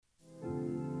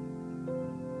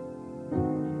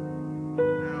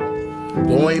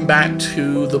Going back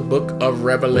to the book of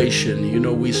Revelation. You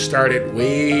know, we started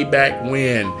way back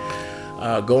when.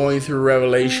 Going through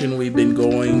Revelation, we've been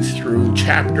going through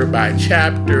chapter by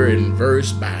chapter and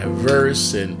verse by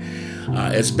verse, and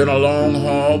it's been a long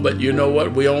haul, but you know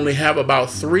what? We only have about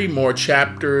 3 more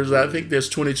chapters. I think there's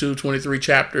 22, 23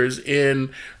 chapters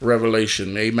in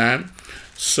Revelation. Amen.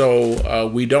 So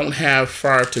we don't have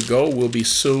far to go. We'll be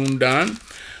soon done.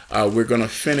 We're going to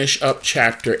finish up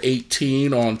chapter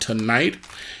 18 on tonight,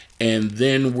 and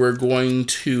then we're going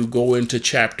to go into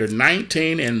chapter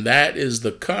 19, and that is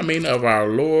the coming of our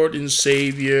Lord and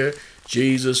Savior,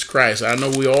 Jesus Christ. I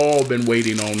know we all been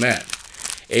waiting on that.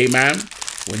 Amen.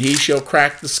 When he shall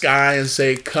crack the sky and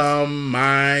say, "Come,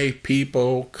 my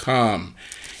people, come."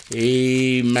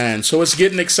 Amen. So it's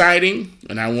getting exciting,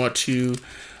 and I want to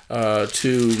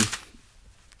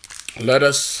let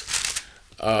us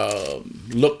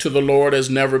look to the Lord as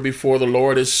never before. The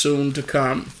Lord is soon to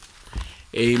come.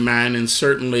 Amen. And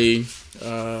certainly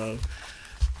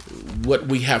what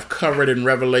we have covered in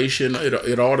Revelation,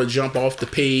 it ought to jump off the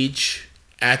page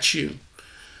at you.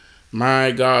 My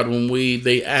God, when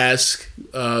they ask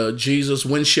Jesus,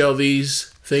 "When shall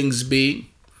these things be?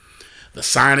 The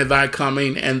sign of thy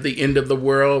coming and the end of the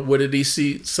world." What did he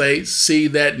say? "See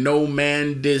that no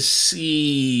man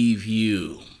deceive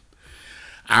you."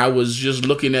 I was just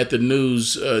looking at the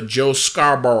news. Joe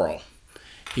Scarborough,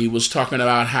 he was talking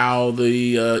about how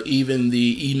even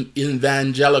the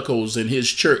evangelicals in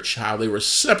his church, how they were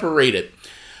separated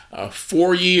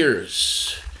 4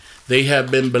 years. They have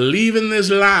been believing this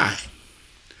lie.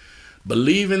 And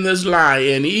even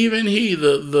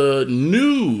the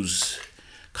news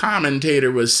commentator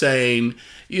was saying,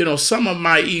 you know, some of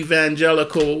my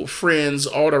evangelical friends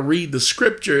ought to read the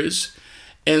scriptures,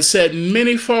 and said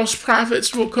many false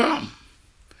prophets will come.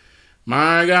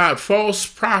 My God, false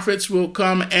prophets will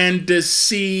come and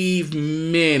deceive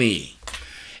many.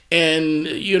 And,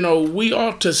 you know, we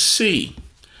ought to see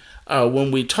when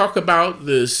we talk about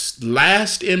this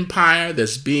last empire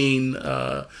that's being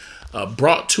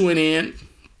brought to an end,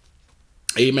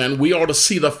 amen, we ought to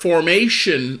see the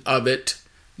formation of it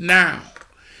now.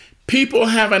 People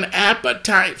have an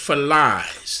appetite for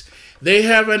lies. They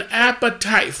have an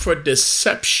appetite for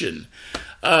deception.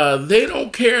 They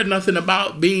don't care nothing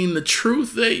about being the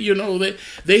truth.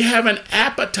 They have an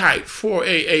appetite for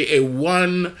a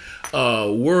one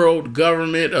world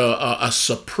government, a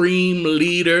supreme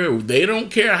leader. They don't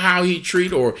care how he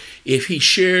treats or if he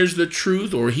shares the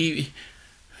truth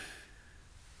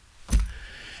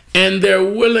and they're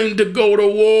willing to go to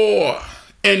war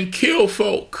and kill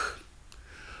folk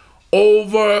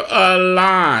over a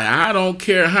lie. I don't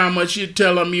care how much you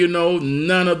tell them, you know,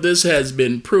 none of this has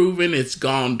been proven. It's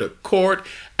gone to court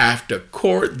after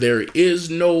court. There is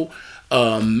no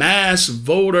mass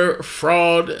voter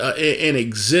fraud in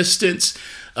existence.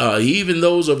 Even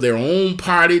those of their own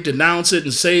party denounce it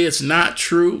and say it's not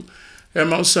true.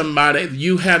 Come on, somebody,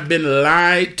 you have been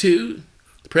lied to.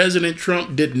 President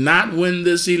Trump did not win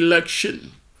this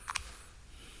election.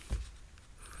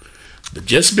 But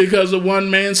just because of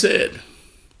one man said.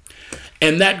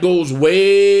 And that goes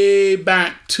way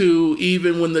back to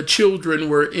even when the children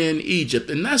were in Egypt.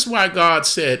 And that's why God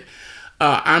said,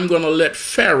 I'm going to let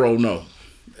Pharaoh know.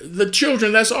 The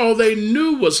children, that's all they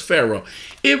knew was Pharaoh.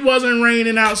 It wasn't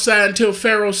raining outside until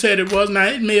Pharaoh said it was. Now,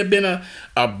 it may have been a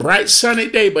bright sunny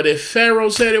day, but if Pharaoh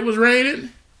said it was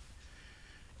raining,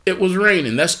 it was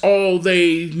raining. That's all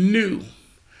they knew.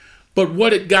 But what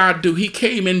did God do? He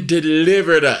came and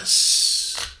delivered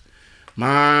us.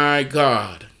 My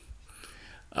God.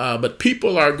 But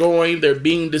people are they're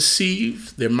being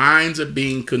deceived. Their minds are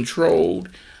being controlled.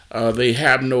 They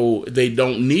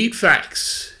don't need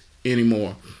facts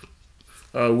anymore.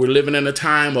 We're living in a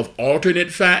time of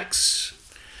alternate facts,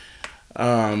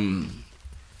 alternate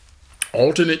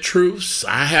truths.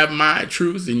 I have my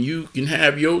truth and you can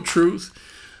have your truth.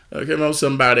 Come on,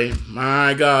 somebody.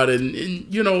 My God. And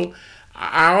you know,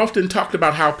 I often talked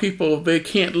about how they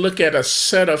can't look at a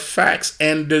set of facts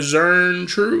and discern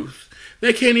truth.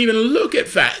 They can't even look at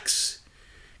facts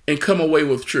and come away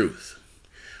with truth.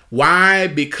 Why?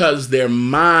 Because their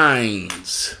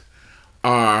minds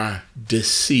are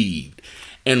deceived.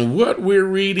 And what we're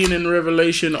reading in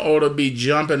Revelation ought to be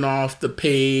jumping off the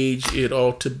page. It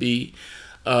ought to be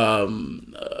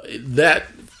that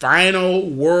final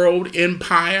world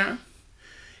empire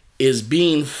is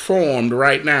being formed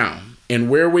right now. And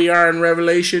where we are in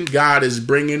Revelation, God is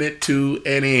bringing it to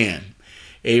an end.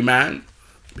 Amen.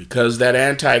 Because that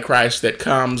Antichrist that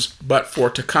comes but for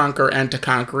to conquer and to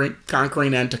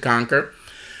conquering and to conquer,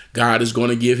 God is going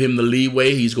to give him the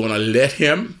leeway. He's going to let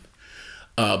him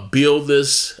build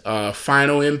this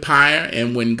final empire.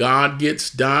 And when God gets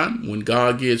done, when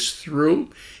God gets through,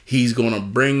 he's going to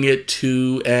bring it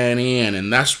to an end.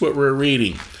 And that's what we're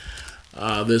reading.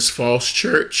 This false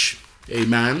church,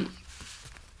 amen,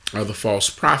 or the false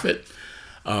prophet,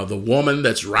 the woman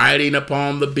that's riding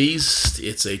upon the beast.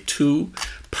 It's a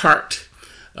two-part.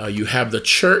 You have the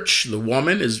church. The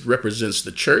woman represents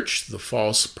the church, the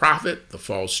false prophet, the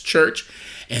false church.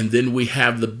 And then we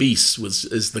have the beast, which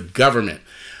is the government.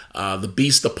 The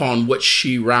beast upon which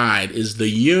she ride is the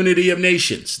unity of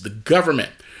nations, the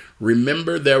government.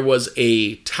 Remember, there was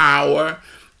a tower,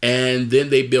 and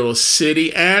then they built a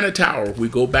city and a tower. We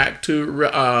go back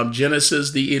to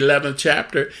Genesis, the 11th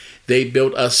chapter. They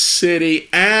built a city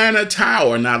and a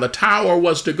tower. Now, the tower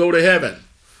was to go to heaven.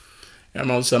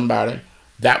 Come on, somebody.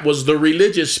 That was the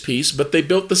religious piece, but they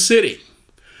built the city.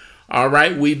 All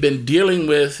right, we've been dealing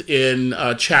with in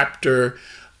chapter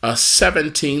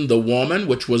 17, the woman,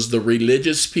 which was the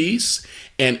religious piece.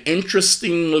 And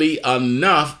interestingly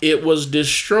enough, it was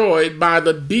destroyed by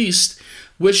the beast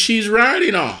which she's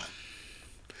riding on.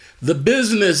 The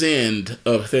business end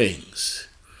of things.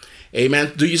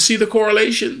 Amen. Do you see the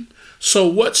correlation? So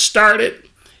what started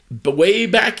way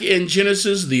back in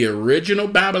Genesis, the original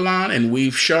Babylon, and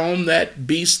we've shown that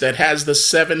beast that has the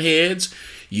 7 heads.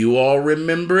 You all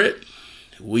remember it.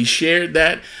 We shared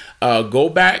that. Go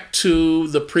back to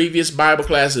the previous Bible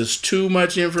class. There's too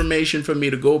much information for me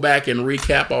to go back and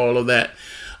recap all of that.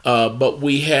 But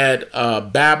we had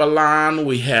Babylon,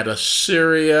 we had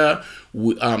Assyria,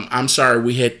 we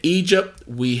had Egypt,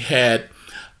 we had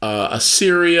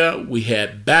Assyria, we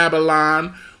had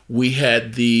Babylon, we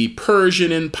had the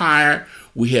Persian Empire,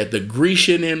 we had the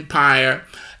Grecian Empire,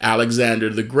 Alexander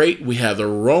the Great, we had the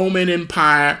Roman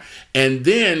Empire, and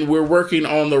then we're working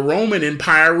on the Roman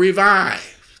Empire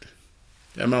revived.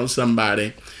 Come on,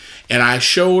 somebody. And I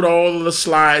showed all of the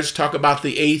slides, talk about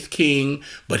the 8th king,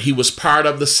 but he was part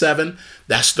of the 7.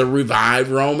 That's the revived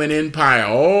Roman Empire.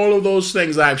 All of those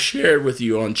things I've shared with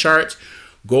you on charts.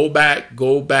 Go back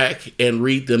and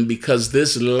read them, because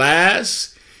this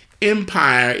last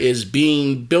empire is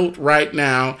being built right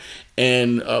now,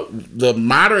 and the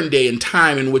modern day and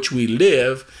time in which we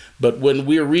live. But when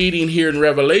we're reading here in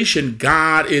Revelation,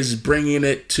 God is bringing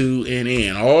it to an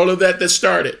end. All of that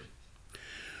started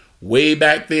way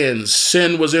back then.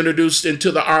 Sin was introduced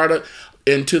into the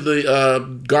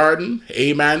garden.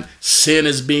 Amen. Sin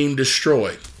is being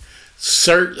destroyed.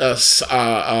 Serpent,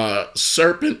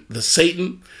 the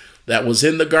Satan that was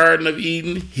in the Garden of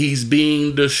Eden, he's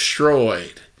being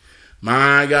destroyed.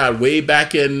 My God, way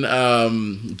back in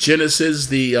Genesis,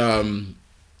 the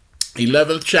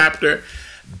 11th chapter,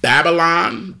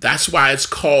 Babylon, that's why it's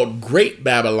called Great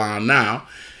Babylon now.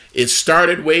 It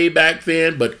started way back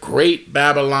then, but Great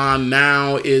Babylon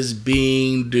now is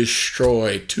being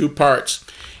destroyed. 2 parts.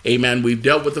 Amen. We've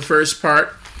dealt with the first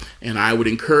part, and I would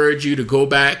encourage you to go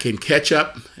back and catch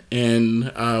up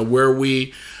in where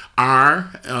we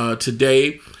are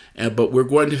today. But we're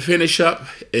going to finish up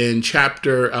in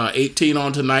chapter 18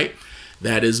 on tonight.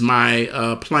 That is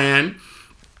my plan.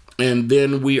 And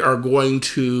then we are going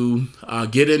to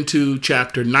get into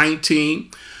chapter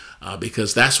 19.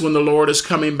 Because that's when the Lord is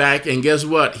coming back. And guess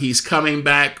what? He's coming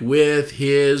back with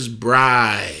his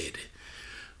bride.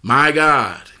 My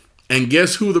God. And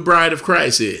guess who the bride of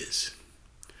Christ is?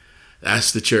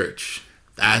 That's the church.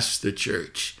 That's the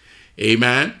church.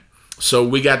 Amen. So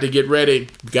we got to get ready.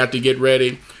 We got to get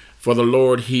ready for the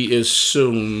Lord. He is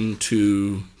soon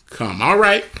to come. All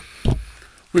right.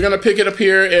 We're going to pick it up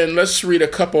here, and let's read a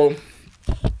couple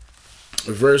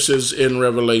verses in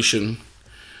Revelation.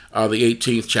 The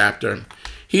 18th chapter.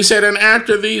 He said, "And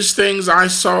after these things I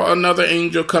saw another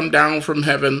angel come down from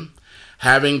heaven,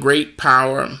 having great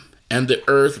power, and the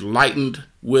earth lightened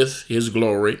with his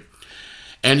glory.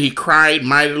 And he cried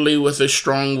mightily with a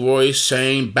strong voice,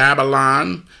 saying,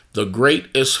 Babylon the great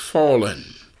is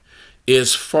fallen,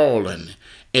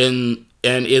 and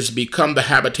is become the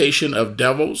habitation of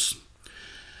devils,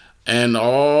 and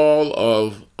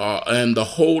and the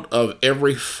hold of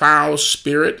every foul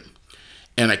spirit,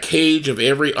 and a cage of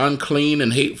every unclean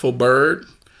and hateful bird.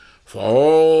 For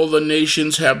all the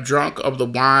nations have drunk of the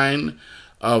wine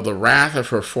of the wrath of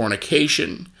her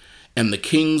fornication, and the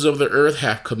kings of the earth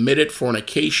have committed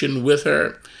fornication with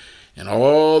her, and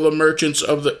all the merchants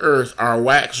of the earth are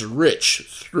waxed rich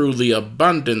through the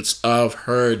abundance of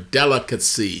her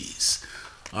delicacies."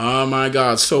 Oh my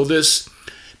God. So this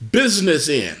business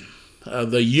end,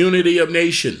 the unity of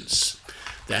nations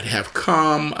that have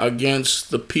come against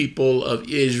the people of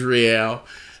Israel,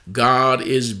 God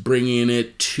is bringing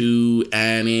it to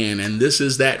an end. And this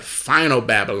is that final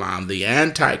Babylon, the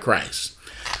Antichrist.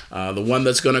 The one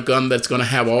that's going to come, that's going to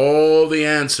have all the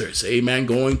answers. Amen.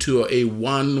 Going to a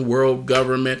one world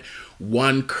government,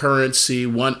 one currency,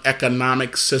 one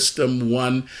economic system,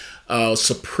 one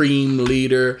supreme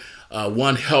leader,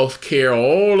 one health care,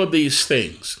 all of these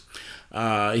things.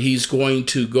 He's going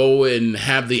to go and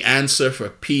have the answer for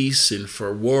peace and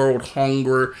for world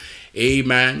hunger.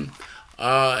 Amen.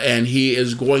 And he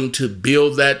is going to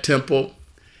build that temple.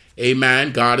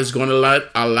 Amen. God is going to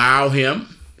allow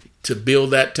him to build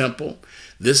that temple.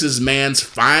 This is man's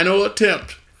final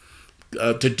attempt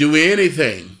to do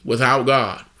anything without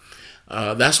God.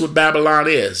 That's what Babylon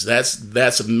is.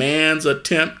 That's man's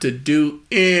attempt to do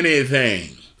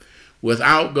anything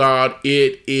without God.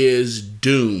 It is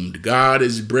doomed. God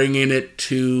is bringing it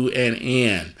to an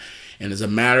end. And as a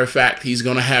matter of fact, he's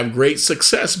going to have great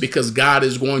success because God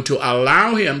is going to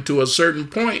allow him to a certain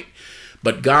point.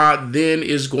 But God then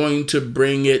is going to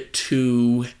bring it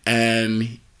to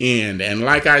an end. And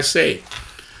like I say,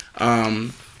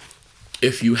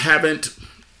 if you haven't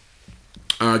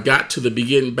got to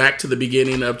the back to the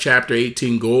beginning of chapter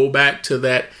 18, go back to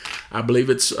that. I believe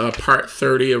it's part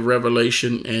 30 of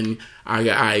Revelation, and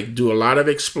I do a lot of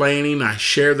explaining. I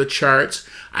share the charts.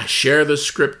 I share the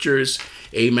scriptures.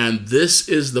 Amen. This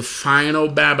is the final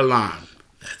Babylon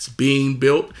that's being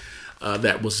built.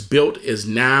 That was built is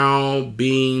now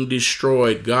being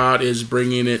destroyed. God is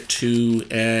bringing it to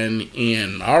an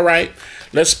end. All right,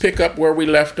 let's pick up where we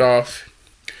left off.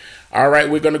 All right,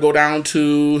 we're going to go down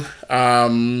to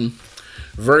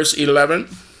verse 11.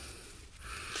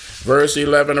 Verse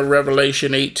 11 of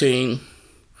Revelation 18.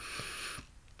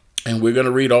 And we're going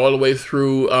to read all the way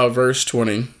through verse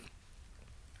 20.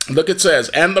 Look, it says,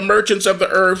 "And the merchants of the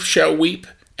earth shall weep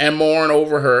and mourn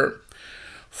over her,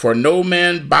 for no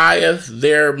man buyeth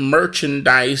their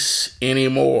merchandise any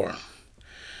more.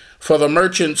 For the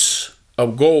merchants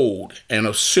of gold and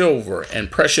of silver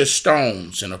and precious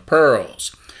stones and of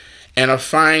pearls and of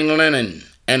fine linen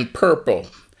and purple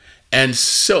and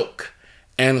silk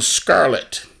and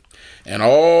scarlet and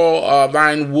all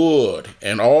thine wood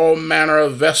and all manner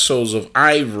of vessels of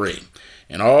ivory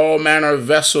and all manner of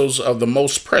vessels of the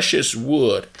most precious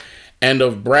wood and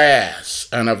of brass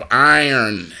and of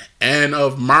iron and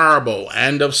of marble,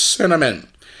 and of cinnamon,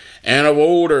 and of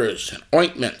odors, and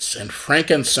ointments, and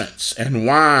frankincense, and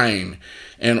wine,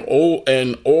 and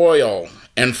oil,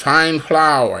 and fine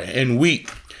flour, and wheat,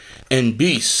 and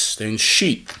beasts, and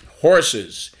sheep,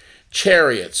 horses,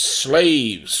 chariots,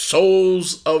 slaves,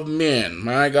 souls of men,"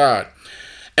 my God,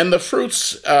 "and the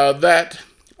fruits that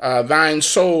thine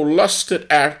soul lusted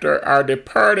after are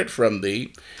departed from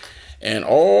thee, and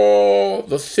all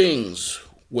the things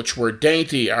which were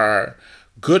dainty are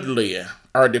goodly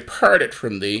are departed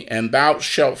from thee, and thou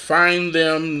shalt find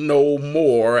them no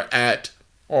more at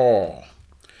all.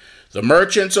 The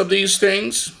merchants of these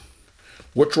things,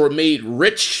 which were made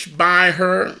rich by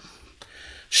her,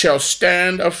 shall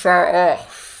stand afar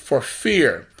off for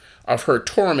fear of her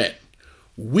torment,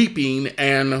 weeping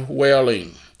and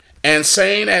wailing, and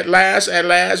saying, At last,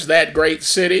 that great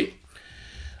city,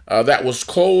 that was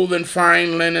clothed in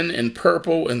fine linen and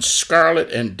purple and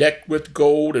scarlet and decked with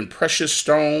gold and precious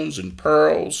stones and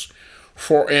pearls,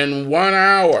 for in 1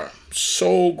 hour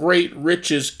so great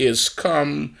riches is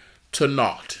come to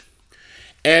naught.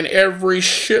 And every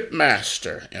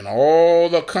shipmaster and all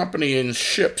the company in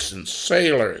ships and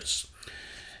sailors,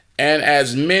 and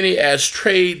as many as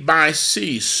trade by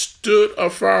sea, stood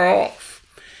afar off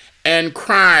and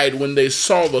cried when they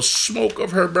saw the smoke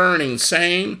of her burning,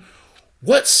 saying,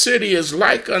 What city is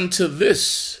like unto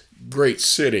this great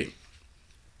city?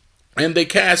 And they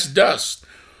cast dust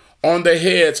on their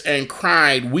heads and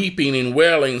cried, weeping and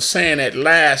wailing, saying, At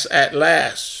last,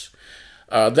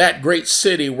 that great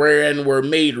city wherein were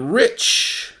made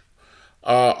rich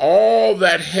all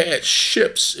that had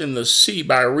ships in the sea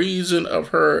by reason of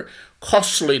her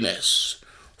costliness.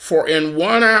 For in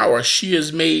 1 hour she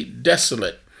is made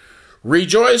desolate.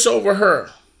 Rejoice over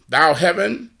her, thou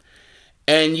heaven,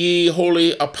 and ye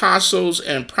holy apostles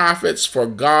and prophets, for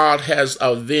God has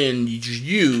avenged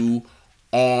you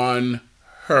on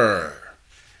her."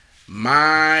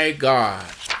 My God.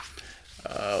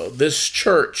 This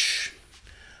church,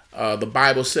 the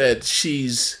Bible said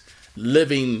she's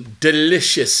living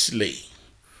deliciously.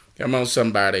 Come on,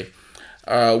 somebody.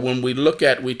 When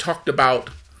we talked about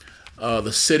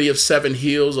the city of 7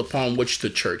 hills upon which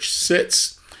the church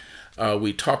sits.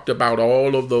 We talked about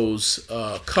all of those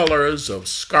colors of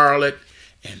scarlet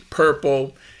and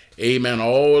purple. Amen.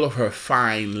 All of her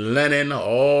fine linen,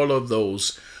 all of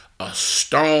those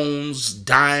stones,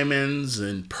 diamonds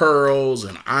and pearls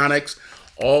and onyx,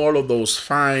 all of those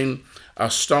fine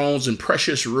stones and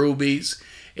precious rubies.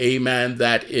 amen,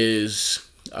 that is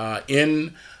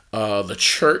in the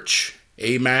church,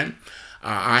 amen.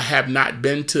 I have not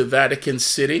been to Vatican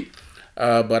City,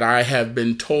 but I have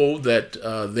been told that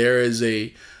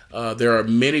there are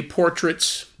many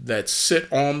portraits that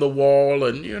sit on the wall,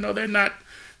 and they're not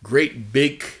great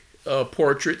big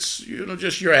portraits,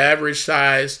 just your average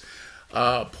size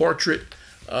portrait.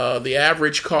 The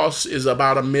average cost is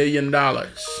about $1 million.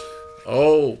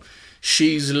 Oh,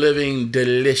 she's living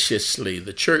deliciously.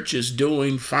 The church is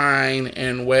doing fine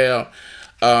and well.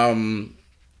 Matter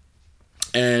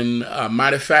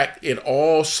of fact, it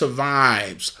all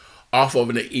survives off of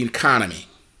an economy.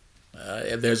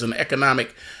 There's an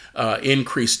economic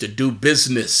increase to do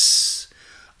business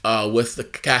with the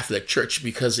Catholic Church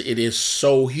because it is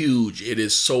so huge. It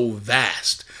is so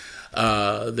vast.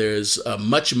 There's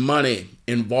much money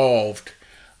involved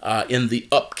in the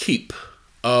upkeep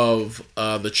of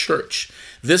the church.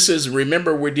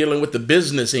 Remember, we're dealing with the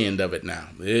business end of it now.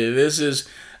 This is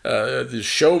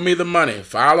show me the money,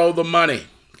 follow the money.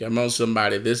 Come on,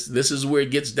 somebody. This is where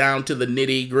it gets down to the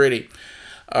nitty gritty.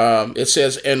 It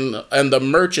says, and the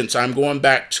merchants, I'm going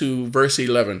back to verse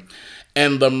 11,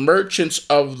 and the merchants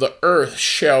of the earth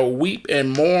shall weep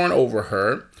and mourn over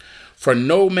her, for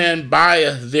no man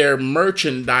buyeth their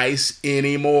merchandise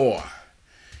anymore.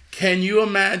 Can you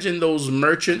imagine those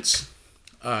merchants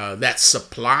that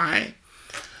supply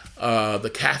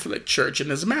the Catholic Church?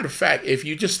 And as a matter of fact, if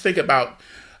you just think about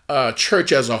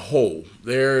church as a whole,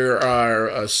 there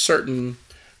are certain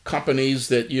companies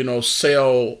that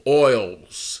sell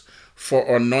oils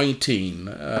for anointing.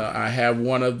 I have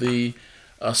one of the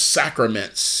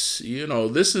sacraments.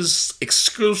 This is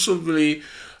exclusively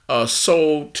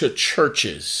sold to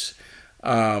churches.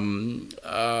 Sound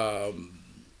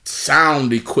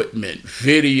equipment,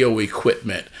 video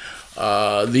equipment.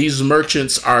 These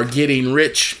merchants are getting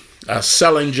rich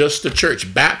selling just to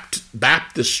church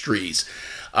baptistries,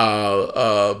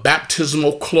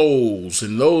 baptismal clothes,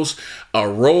 and those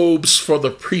robes for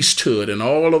the priesthood, and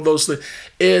all of those things.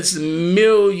 It's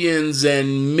millions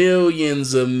and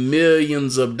millions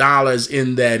of dollars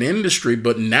in that industry.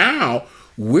 But now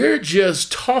we're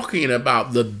just talking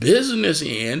about the business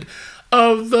end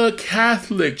of the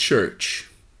Catholic Church.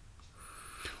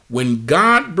 When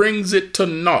God brings it to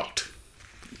naught,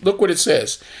 look what it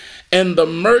says. And the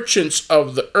merchants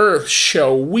of the earth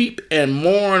shall weep and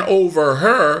mourn over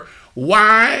her.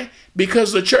 Why?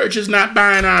 Because the church is not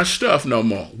buying our stuff no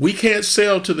more. We can't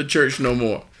sell to the church no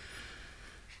more.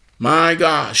 My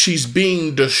God, she's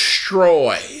being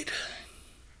destroyed.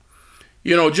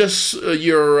 I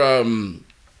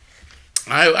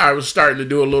was starting to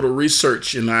do a little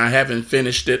research, and I haven't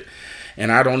finished it,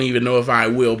 and I don't even know if I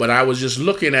will, but I was just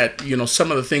looking at, some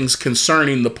of the things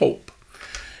concerning the Pope.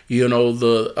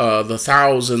 The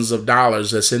thousands of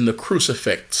dollars that's in the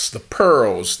crucifix, the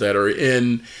pearls that are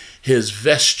in his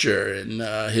vesture and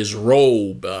his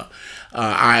robe.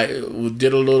 I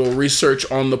did a little research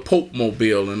on the Pope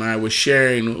Mobile, and I was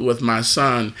sharing with my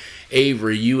son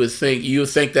Avery. You would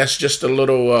think that's just a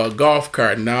little golf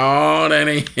cart. No,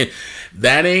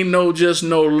 that ain't no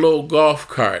little golf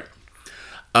cart.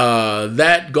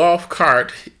 That golf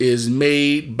cart is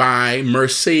made by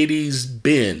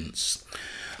Mercedes-Benz.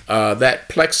 That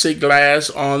plexiglass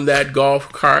on that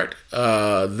golf cart,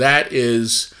 that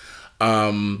is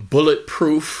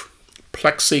bulletproof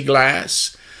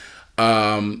plexiglass.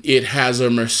 It has a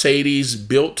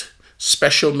Mercedes-built,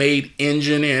 special-made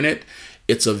engine in it.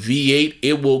 It's a V8.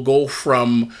 It will go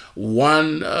from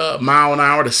 1 mile an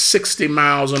hour to 60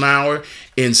 miles an hour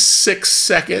in 6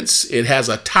 seconds. It has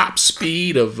a top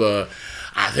speed of, I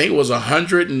think it was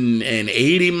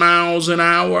 180 miles an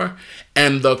hour.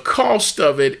 And the cost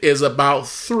of it is about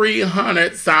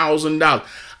 $300,000.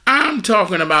 I'm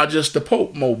talking about just the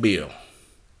Pope Mobile.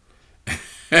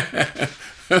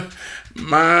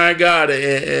 My God,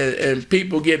 and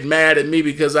people get mad at me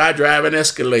because I drive an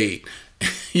Escalade.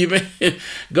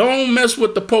 Go on, mess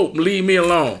with the Pope, leave me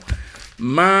alone.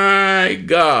 My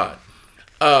God,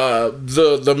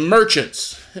 the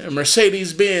merchants,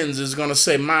 Mercedes-Benz is going to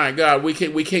say, my God, we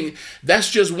can't. That's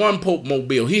just one Pope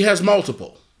Mobile. He has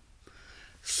multiple.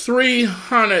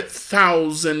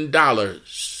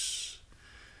 $300,000,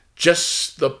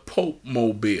 just the Pope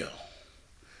Mobile.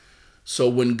 So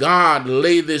when God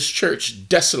lay this church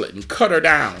desolate and cut her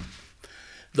down,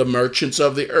 the merchants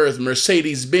of the earth,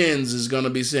 Mercedes-Benz is going to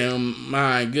be saying,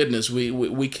 my goodness,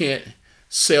 we can't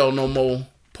sell no more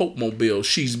Pope Mobile.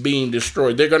 She's being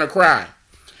destroyed. They're going to cry.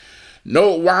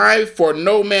 No, why? For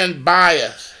no man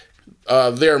buyeth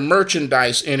their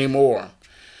merchandise anymore.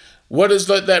 What is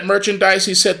that merchandise?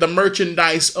 He said the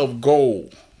merchandise of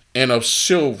gold and of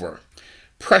silver,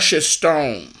 precious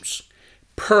stones,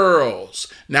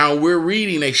 pearls. Now we're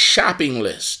reading a shopping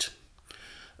list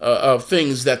of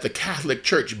things that the Catholic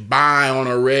Church buy on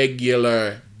a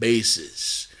regular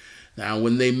basis. Now,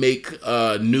 when they make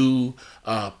new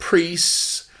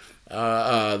priests,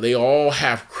 they all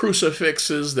have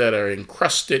crucifixes that are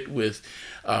encrusted with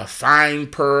fine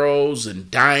pearls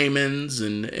and diamonds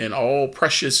and all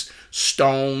precious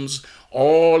stones.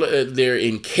 All they're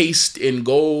encased in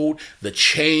gold. The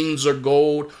chains are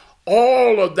gold.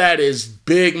 All of that is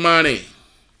big money.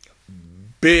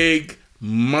 Big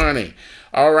money.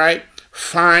 All right.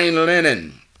 Fine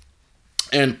linen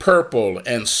and purple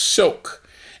and silk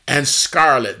and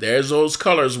scarlet. There's those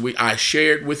colors. I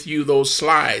shared with you those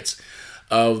slides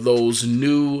of those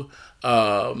new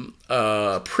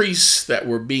priests that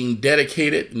were being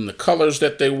dedicated and the colors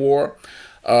that they wore.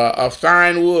 Of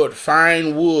fine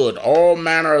wood, all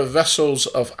manner of vessels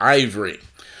of ivory,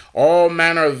 all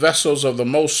manner of vessels of the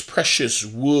most precious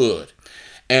wood,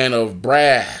 and of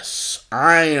brass,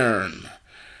 iron,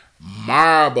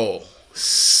 marble,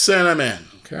 cinnamon,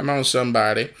 come on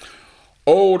somebody,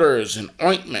 odors and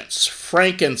ointments,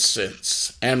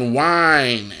 frankincense, and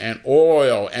wine, and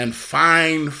oil, and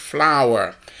fine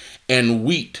flour, and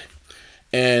wheat,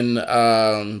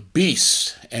 and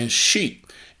beasts, and sheep,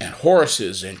 and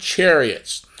horses, and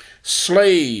chariots,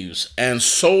 slaves, and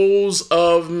souls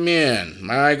of men,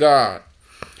 my God.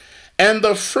 And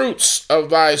the fruits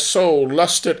of thy soul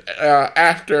lusted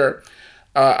after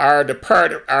are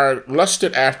departed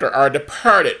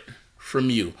from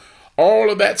you.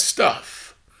 All of that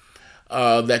stuff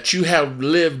that you have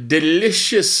lived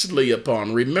deliciously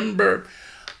upon. Remember,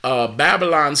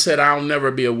 Babylon said, I'll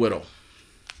never be a widow.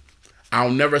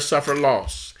 I'll never suffer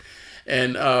loss.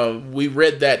 And we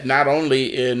read that not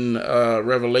only in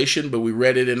Revelation, but we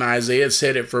read it in Isaiah. It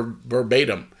said it for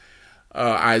verbatim.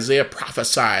 Isaiah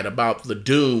prophesied about the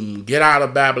doom, get out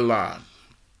of Babylon,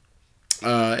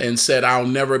 and said, I'll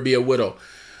never be a widow.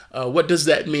 What does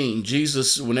that mean?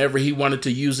 Jesus, whenever he wanted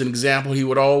to use an example, he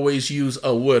would always use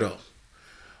a widow.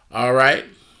 All right.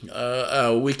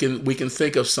 We can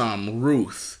think of some.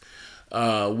 Ruth.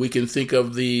 We can think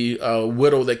of the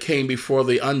widow that came before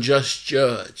the unjust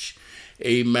judge.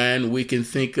 Amen. We can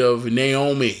think of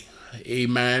Naomi.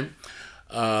 Amen.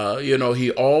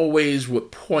 He always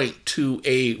would point to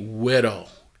a widow.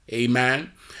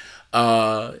 Amen.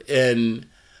 And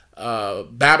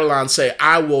Babylon say,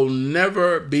 I will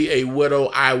never be a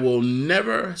widow. I will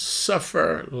never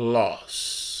suffer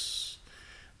loss.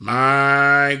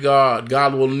 My God,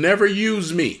 God will never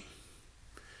use me.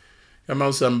 Come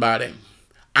on, somebody.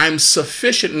 I'm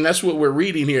sufficient. And that's what we're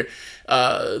reading here.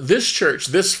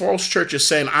 This false church is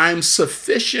saying, I'm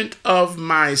sufficient of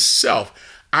myself.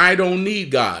 I don't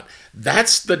need God.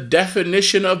 That's the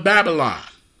definition of Babylon.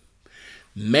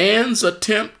 Man's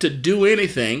attempt to do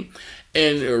anything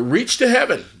and reach to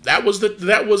heaven.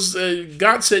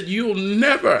 God said, you'll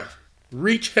never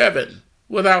reach heaven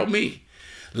without me.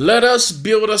 Let us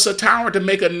build us a tower to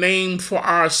make a name for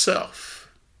ourselves.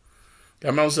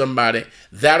 Come on, somebody.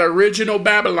 That original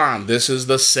Babylon, this is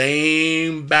the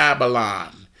same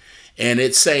Babylon. And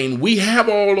it's saying we have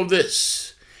all of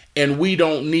this and we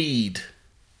don't need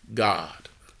God.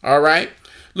 All right.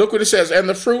 Look what it says. And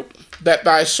the fruit that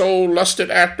thy soul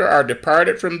lusted after are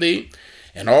departed from thee.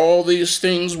 And all these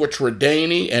things which were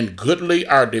dainty and goodly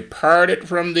are departed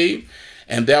from thee.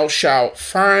 And thou shalt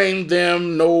find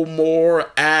them no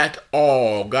more at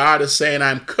all. God is saying,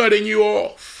 I'm cutting you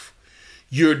off.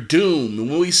 You're doomed. And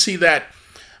when we see that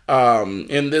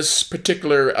in this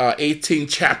particular 18th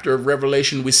chapter of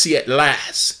Revelation, we see at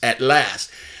last,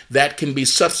 that can be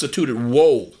substituted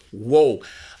woe.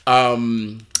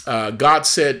 God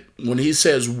said, when he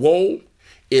says woe,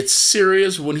 it's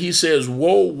serious. When he says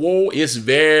woe, it's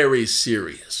very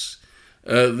serious.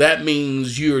 That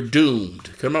means you're doomed.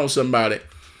 Come on, somebody.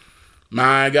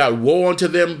 My God, woe unto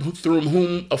them through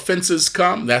whom offenses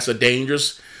come. That's a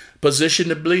dangerous position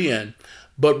to be in.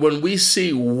 But when we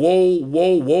see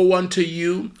woe unto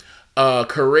you,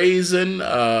 Chorazin,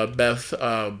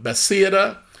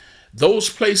 Bethsaida, those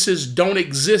places don't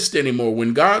exist anymore.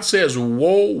 When God says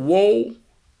woe,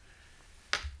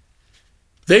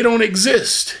 they don't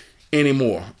exist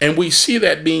anymore. And we see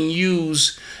that being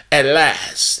used at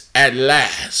last.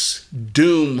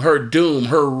 Doom,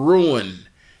 her ruin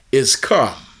is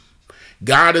come.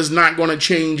 God is not going to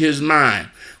change his mind.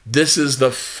 This is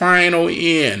the final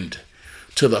end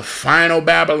to the final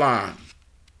Babylon.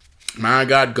 My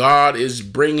God, God is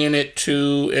bringing it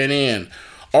to an end.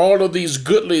 All of these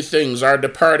goodly things are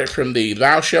departed from thee.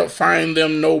 Thou shalt find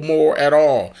them no more at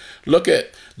all. Look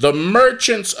at the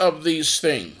merchants of these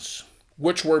things,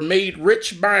 which were made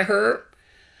rich by her,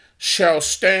 shall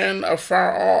stand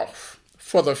afar off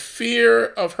for the fear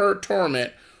of her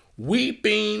torment,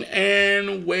 weeping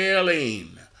and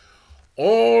wailing.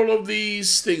 All of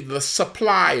these things, the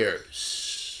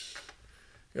suppliers,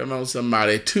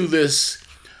 somebody, to this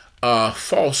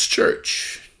false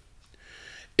church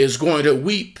is going to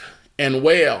weep and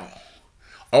wail.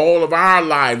 All of our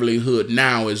livelihood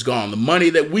now is gone. The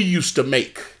money that we used to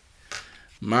make.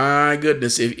 My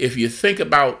goodness, if you think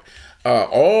about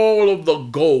all of the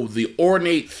gold, the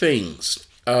ornate things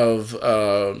of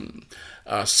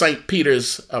St.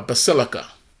 Peter's Basilica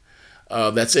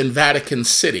that's in Vatican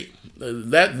City,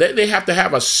 that they have to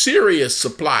have a serious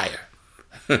supplier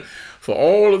for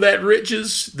all of that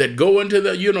riches that go into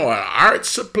the, an art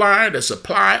supplier to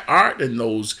supply art, and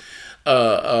those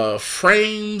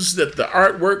frames that the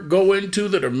artwork go into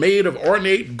that are made of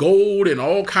ornate gold and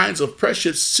all kinds of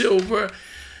precious silver.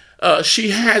 She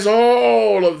has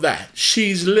all of that.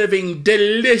 She's living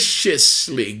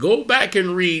deliciously. Go back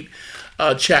and read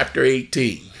chapter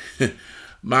 18.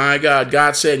 My God,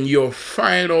 God said, your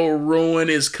final ruin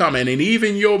is coming. And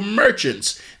even your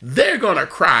merchants, they're going to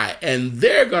cry and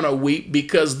they're going to weep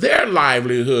because their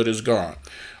livelihood is gone.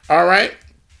 All right.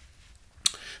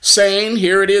 Saying,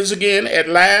 here it is again, at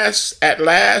last,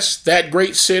 that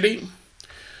great city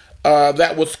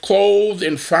that was clothed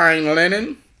in fine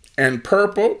linen and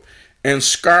purple and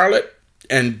scarlet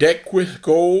and decked with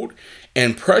gold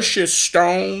and precious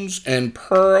stones and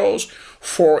pearls,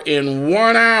 for in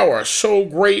 1 hour so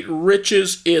great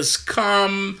riches is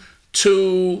come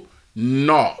to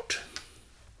naught.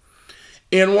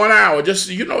 In 1 hour, just,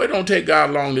 it don't take God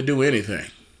long to do anything.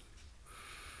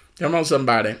 Come on,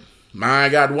 somebody. My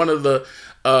God, one of the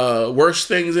worst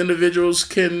things individuals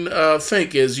can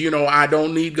think is, I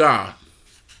don't need God.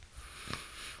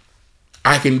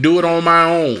 I can do it on my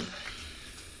own.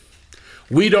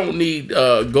 We don't need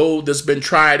gold that's been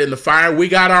tried in the fire. We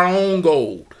got our own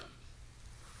gold.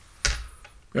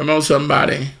 Come on,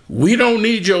 somebody. We don't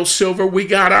need your silver. We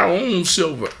got our own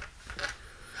silver.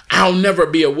 I'll never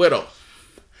be a widow.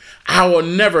 I will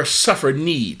never suffer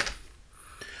need.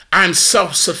 I'm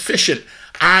self-sufficient.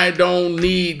 I don't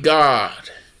need God.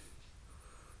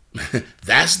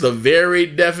 That's the very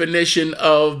definition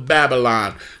of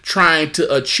Babylon, trying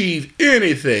to achieve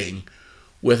anything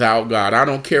without God. I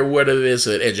don't care whether it's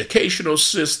an educational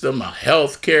system, a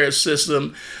healthcare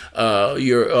system,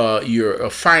 your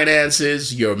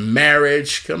finances, your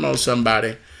marriage. Come on,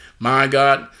 somebody. My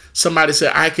God. Somebody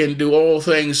said, I can do all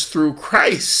things through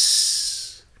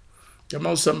Christ. Come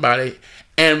on, somebody.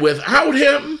 And without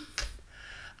him,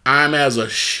 I'm as a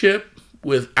ship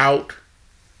without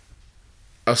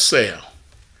a sail.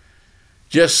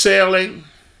 Just sailing,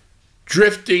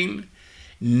 drifting,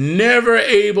 never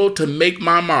able to make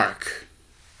my mark.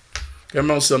 Come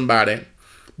on, somebody.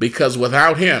 Because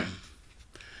without him,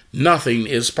 nothing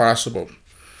is possible.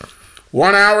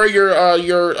 1 hour,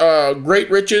 your great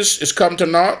riches is come to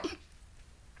naught.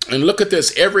 And look at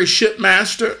this. Every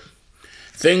shipmaster,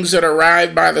 things that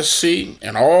arrive by the sea,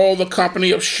 and all the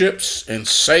company of ships and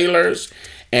sailors,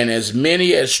 and as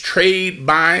many as trade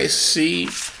by sea.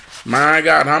 My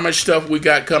God, how much stuff we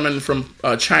got coming from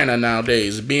China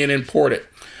nowadays, being imported.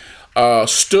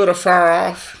 Stood afar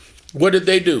off. What did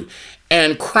they do?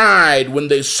 And cried when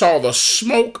they saw the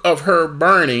smoke of her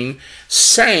burning,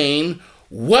 saying,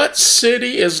 what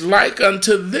city is like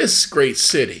unto this great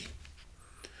city?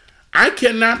 I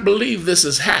cannot believe this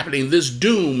is happening. This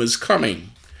doom is coming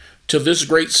to this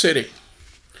great city.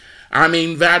 I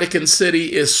mean, Vatican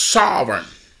City is sovereign.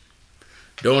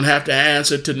 Don't have to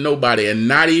answer to nobody, and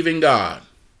not even God.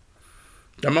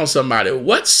 Come on, somebody.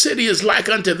 What city is like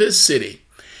unto this city?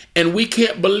 And we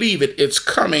can't believe it. It's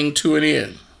coming to an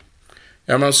end.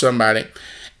 Come on, somebody.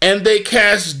 And they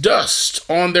cast dust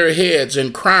on their heads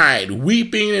and cried,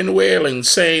 weeping and wailing,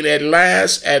 saying, at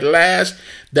last,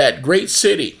 that great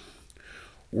city,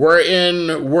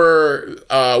 wherein were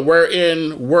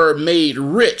made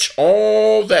rich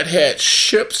all that had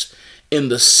ships in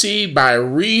the sea by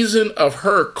reason of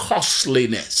her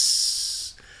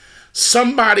costliness.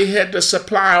 Somebody had to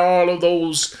supply all of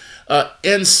those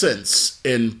incense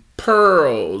and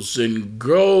pearls and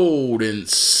gold and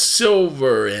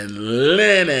silver and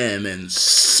linen and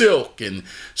silk and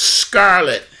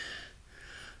scarlet.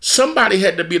 Somebody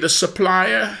had to be the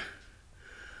supplier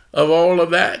of all of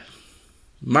that.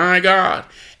 My God.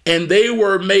 And they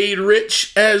were made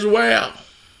rich as well.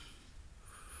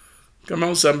 Come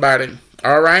on, somebody.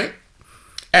 All right.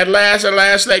 At last,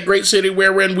 that great city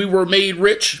wherein we were made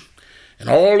rich, and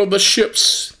all of the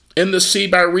ships in the sea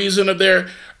by reason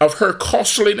of her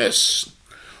costliness.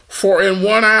 For in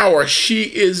 1 hour she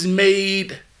is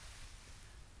made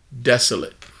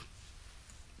desolate.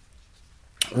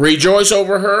 Rejoice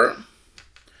over her,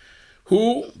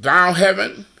 who, thou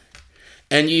heaven,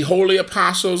 and ye holy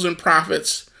apostles and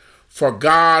prophets, for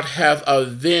God hath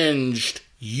avenged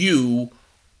you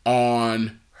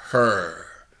on her.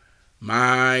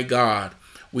 My God.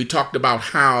 We talked about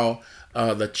how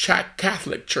the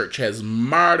Catholic Church has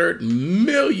martyred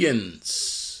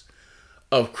millions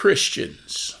of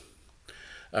Christians.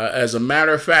 As a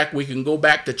matter of fact, we can go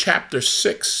back to chapter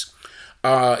 6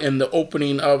 in the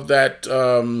opening of that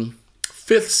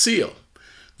fifth seal.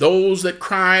 Those that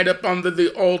cried up under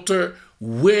the altar,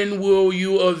 when will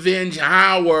you avenge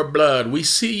our blood? We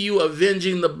see you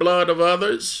avenging the blood of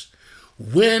others.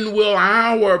 When will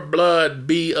our blood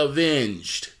be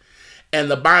avenged? And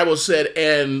the Bible said,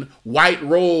 and white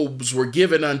robes were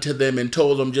given unto them and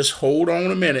told them, just hold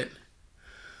on a minute.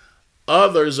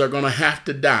 Others are going to have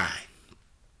to die.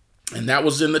 And that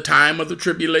was in the time of the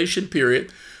tribulation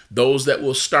period. Those that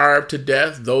will starve to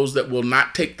death, those that will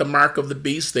not take the mark of the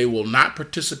beast, they will not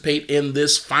participate in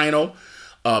this final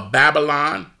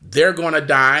Babylon. They're going to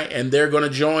die and they're going to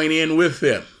join in with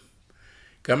them.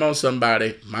 Come on,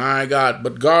 somebody. My God.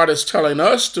 But God is telling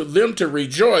us to them to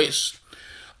rejoice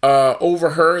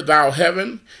over her, thou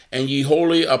heaven, and ye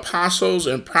holy apostles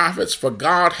and prophets, for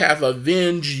God hath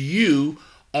avenged you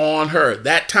on her.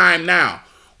 That time now.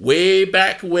 Way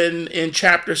back when in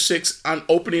chapter 6, on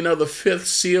opening of the fifth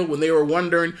seal, when they were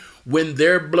wondering when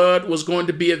their blood was going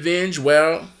to be avenged,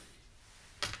 well,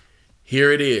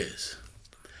 here it is.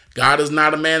 God is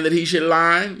not a man that he should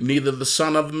lie, neither the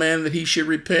son of man that he should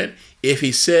repent. If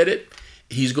he said it,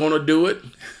 he's going to do it.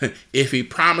 If he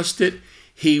promised it,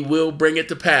 he will bring it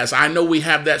to pass. I know we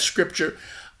have that scripture.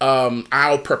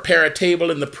 I'll prepare a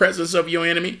table in the presence of your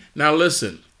enemy. Now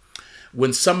listen.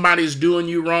 When somebody's doing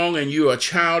you wrong and you're a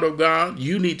child of God,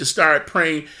 you need to start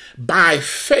praying by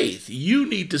faith. You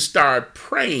need to start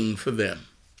praying for them.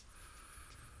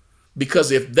 Because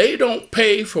if they don't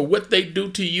pay for what they do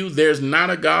to you, there's not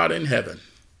a God in heaven.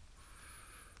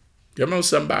 Come on,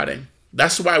 somebody.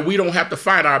 That's why we don't have to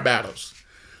fight our battles.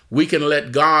 We can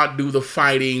let God do the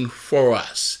fighting for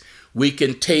us. We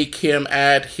can take him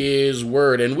at his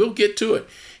word, and we'll get to it.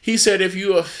 He said, if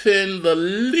you offend the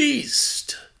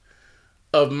least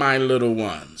of my little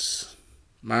ones,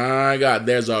 my God,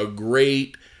 there's a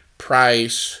great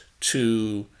price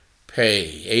to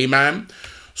pay. Amen.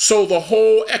 So the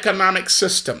whole economic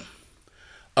system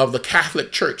of the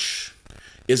Catholic Church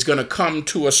is going to come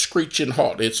to a screeching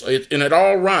halt. And it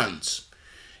all runs.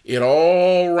 It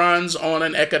all runs on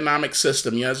an economic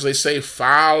system. As they say,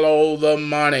 follow the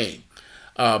money.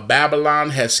 Babylon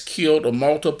has killed a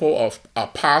multiple of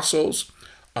apostles,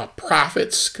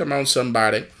 prophets. Come on,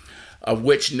 somebody. Of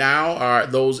which now are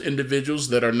those individuals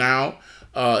that are now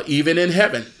even in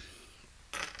heaven.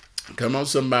 Come on,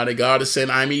 somebody. God is saying,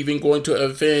 I'm even going to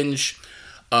avenge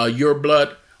your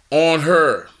blood on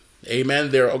her.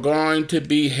 Amen. They're going to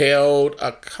be held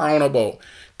accountable.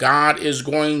 God is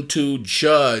going to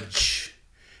judge.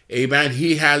 Amen.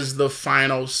 He has the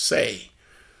final say.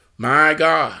 My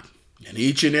God. And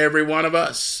each and every one of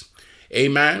us.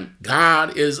 Amen.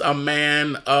 God is a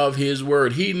man of his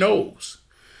word. He knows.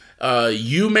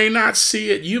 You may not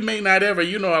see it. You may not ever.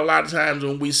 You know, a lot of times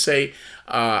when we say,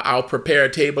 I'll prepare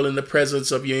a table in the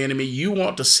presence of your enemy, you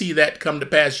want to see that come to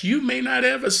pass. You may not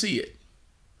ever see it.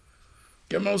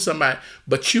 Come on, somebody.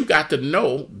 But you got to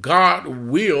know God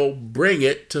will bring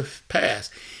it to pass.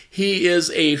 He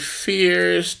is a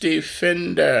fierce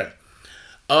defender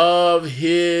of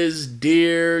his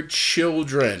dear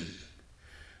children.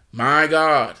 My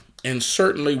God. And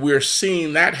certainly we're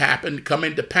seeing that happen,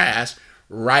 coming to pass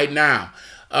right now.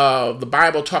 The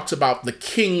Bible talks about the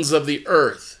kings of the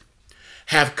earth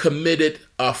have committed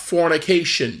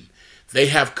fornication. They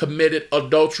have committed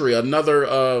adultery.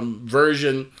 Another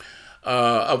version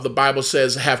of the Bible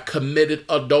says have committed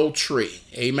adultery.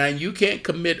 Amen. You can't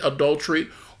commit adultery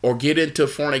or get into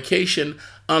fornication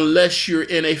unless you're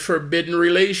in a forbidden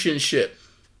relationship.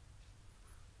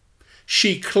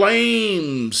 She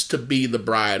claims to be the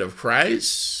bride of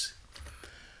Christ,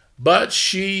 but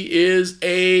she is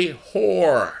a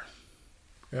whore.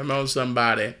 Come on,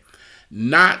 somebody.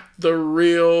 Not the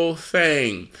real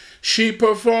thing. She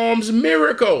performs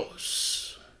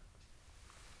miracles.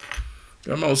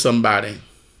 Come on, somebody.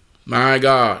 My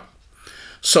God.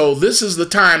 So this is the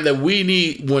time that we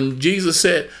need, when Jesus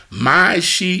said, my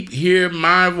sheep hear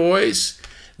my voice.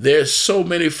 There's so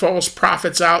many false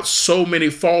prophets out, so many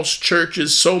false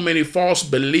churches, so many false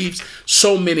beliefs,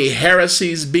 so many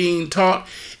heresies being taught.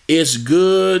 It's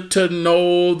good to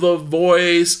know the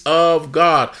voice of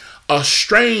God. A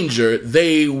stranger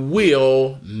they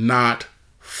will not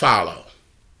follow.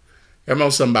 Come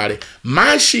on, somebody.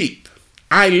 My sheep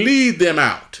I lead them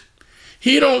out.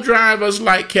 He don't drive us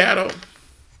like cattle.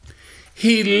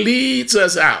 He leads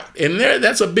us out. And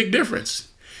that's a big difference.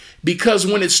 Because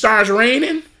when it starts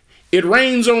raining, it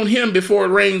rains on him before it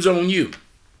rains on you.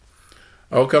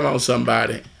 Oh, come on,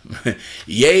 somebody.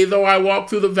 Yea, though I walk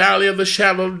through the valley of the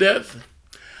shadow of death,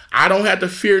 I don't have to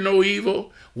fear no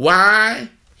evil. Why?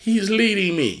 He's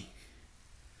leading me.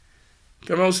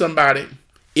 Come on, somebody.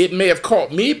 It may have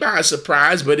caught me by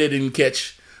surprise, but it didn't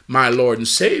catch my Lord and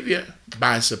Savior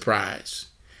by surprise.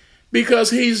 Because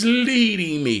he's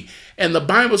leading me. And the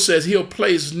Bible says he'll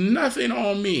place nothing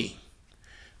on me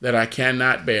that I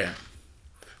cannot bear.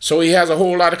 So he has a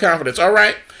whole lot of confidence. All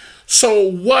right. So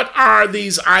what are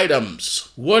these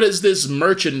items? What is this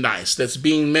merchandise that's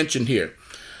being mentioned here?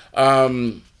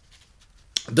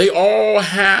 They all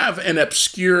have an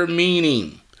obscure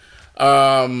meaning.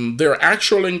 They're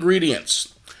actual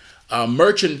ingredients,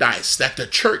 merchandise that the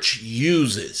church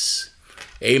uses.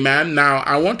 Amen. Now,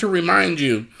 I want to remind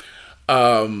you,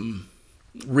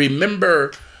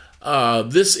 remember,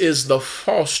 this is the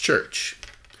false church.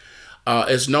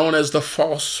 It's known as the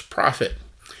false prophet.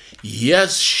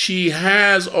 Yes, she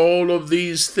has all of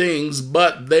these things,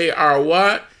 but they are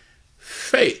what?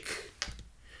 Fake.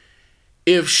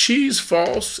 If she's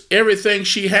false, everything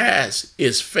she has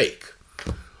is fake.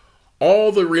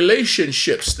 All the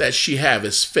relationships that she have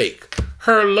is fake.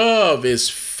 Her love is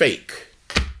fake.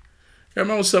 Come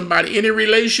on, somebody. Any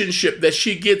relationship that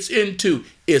she gets into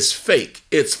is fake.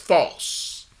 It's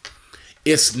false.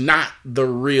 It's not the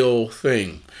real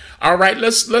thing. All right,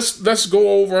 let's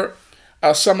go over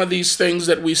some of these things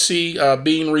that we see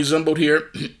being resembled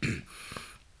here.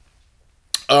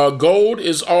 Gold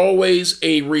is always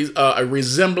a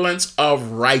resemblance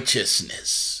of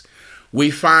righteousness.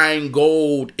 We find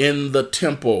gold in the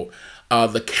temple.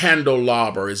 The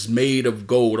candelabra is made of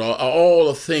gold. All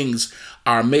the things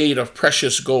are made of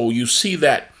precious gold. You see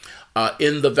that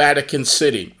in the Vatican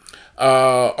City.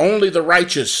 Only the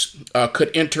righteous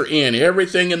could enter in.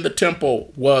 Everything in the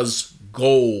temple was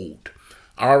gold.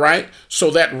 All right. So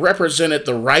that represented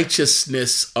the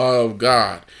righteousness of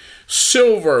God.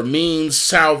 Silver means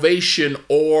salvation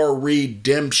or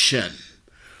redemption.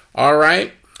 All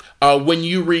right. When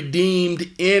you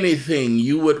redeemed anything,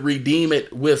 you would redeem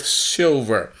it with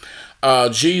silver.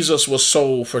 Jesus was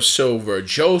sold for silver.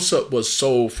 Joseph was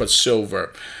sold for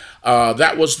silver.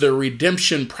 That was the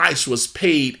redemption price was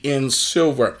paid in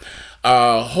silver.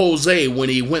 Jose, when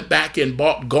he went back and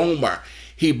bought Gomer,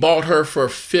 he bought her for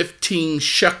 15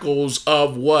 shekels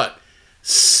of what?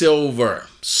 Silver.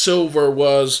 Silver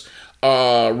was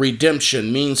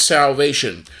redemption, means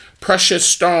salvation. Precious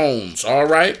stones, all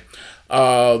right?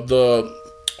 The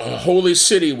holy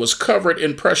city was covered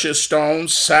in precious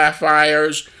stones,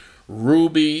 sapphires,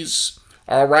 rubies,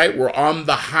 all right, were on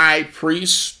the high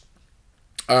priest.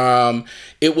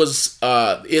 Its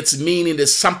meaning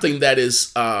is something that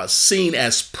is seen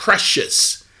as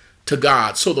precious to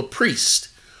God. So the priest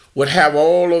would have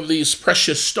all of these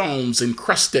precious stones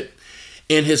encrusted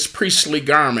in his priestly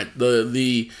garment.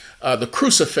 The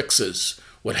crucifixes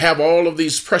would have all of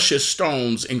these precious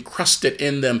stones encrusted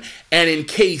in them and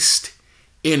encased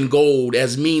in gold,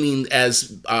 as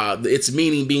its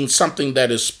meaning being something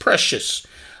that is precious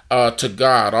to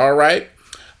God. All right.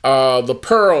 The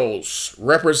pearls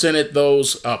represented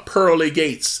those pearly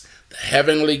gates, the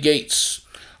heavenly gates.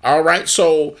 All right.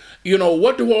 So,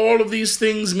 what do all of these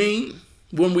things mean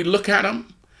when we look at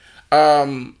them?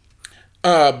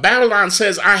 Babylon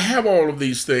says, I have all of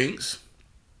these things.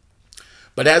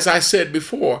 But as I said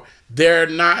before, they're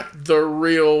not the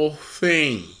real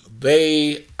thing.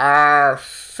 They are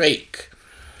fake.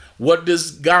 What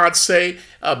does God say?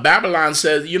 Babylon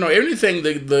says, anything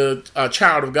the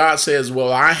child of God says,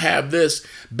 well, I have this.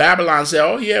 Babylon says,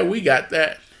 oh, yeah, we got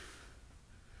that.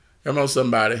 Come on,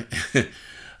 somebody.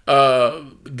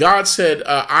 God said,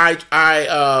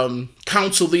 I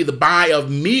counsel thee to buy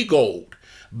of me gold.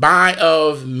 Buy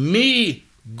of me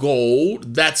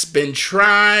gold that's been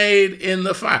tried in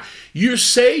the fire. You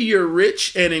say you're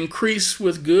rich and increase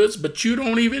with goods, but you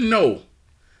don't even know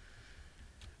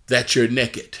that you're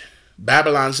naked.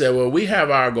 Babylon said, well, we have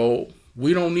our gold.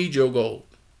 We don't need your gold.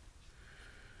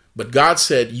 But God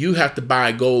said, you have to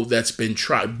buy gold that's been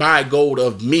tried. Buy gold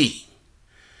of me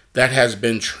that has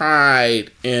been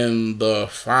tried in the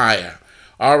fire.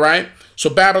 All right. So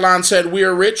Babylon said, we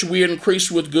are rich. We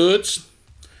increase with goods.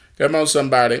 Come on,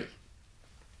 somebody.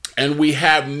 And we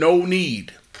have no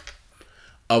need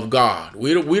of God.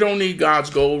 We don't need God's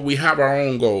gold. We have our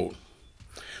own gold.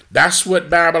 That's what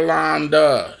Babylon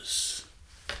does.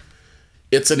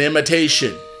 It's an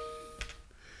imitation.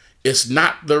 It's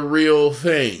not the real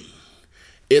thing.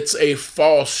 It's a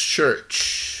false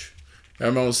church.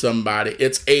 Come on, somebody.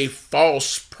 It's a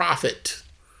false prophet.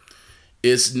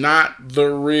 It's not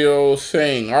the real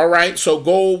thing. All right. So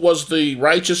gold was the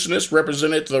righteousness,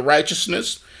 represented the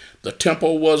righteousness. The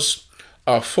temple was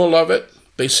full of it.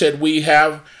 They said we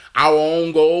have our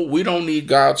own gold. We don't need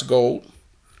God's gold.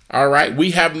 All right.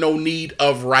 We have no need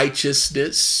of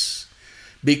righteousness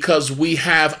because we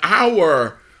have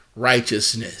our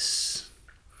righteousness.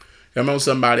 Come on,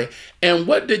 somebody. And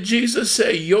what did Jesus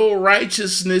say? Your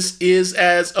righteousness is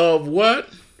as of what?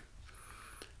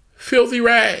 Filthy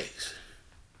rags.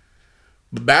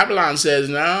 But Babylon says,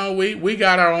 no, we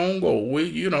got our own gold.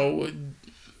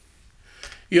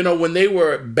 When they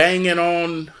were banging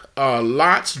on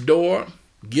Lot's door,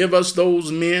 give us those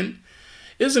men.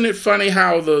 Isn't it funny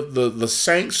how the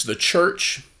saints, the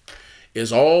church,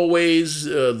 is always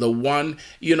the one,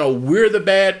 we're the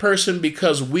bad person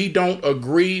because we don't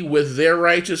agree with their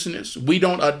righteousness. We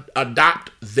don't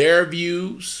adopt their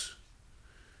views.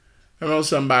 Come on,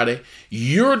 somebody.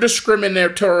 You're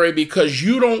discriminatory because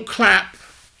you don't clap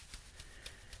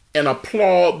and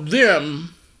applaud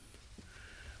them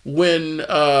when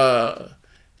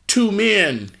two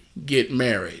men get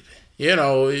married. You're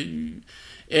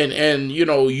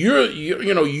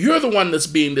the one that's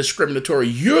being discriminatory.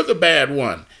 You're the bad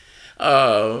one.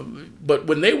 But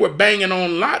when they were banging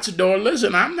on Lot's door,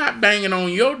 listen, I'm not banging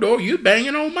on your door. You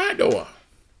banging on my door.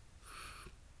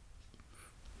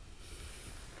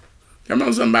 Come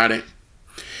on, somebody.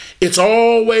 It's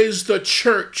always the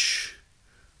church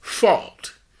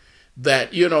fault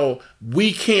that,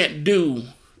 we can't do.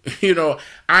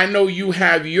 I know you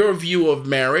have your view of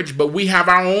marriage, but we have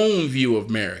our own view of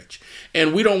marriage.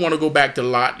 And we don't want to go back to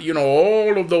Lot.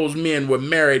 All of those men were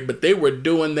married, but they were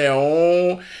doing their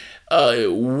own.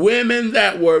 Women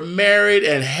that were married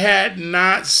and had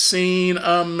not seen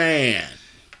a man,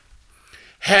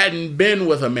 hadn't been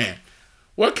with a man.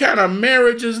 What kind of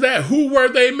marriage is that? Who were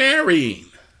they marrying?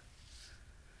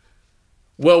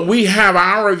 Well, we have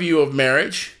our view of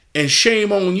marriage, and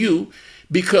shame on you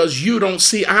because you don't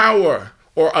see or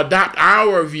adopt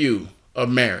our view of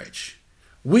marriage.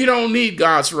 We don't need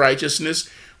God's righteousness.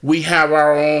 We have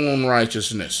our own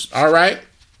righteousness. All right?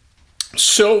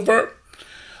 Silver,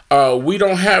 we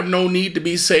don't have no need to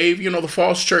be saved. The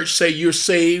false church say you're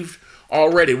saved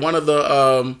already. One of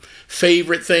the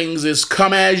favorite things is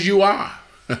come as you are.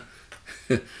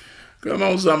 Come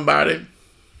on, somebody.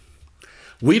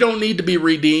 We don't need to be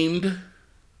redeemed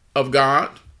of God.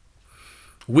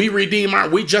 We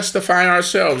justify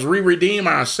ourselves. We redeem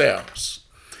ourselves.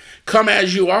 Come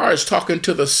as you are is talking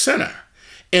to the sinner.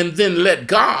 And then let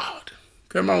God,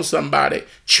 come on, somebody,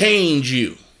 change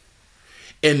you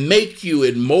and make you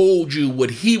and mold you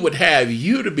what he would have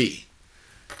you to be.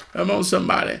 Come on,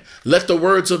 somebody. Let the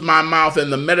words of my mouth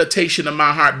and the meditation of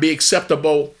my heart be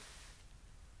acceptable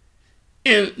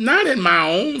and not in my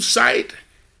own sight.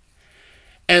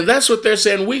 And that's what they're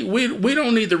saying. We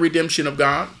don't need the redemption of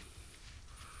God.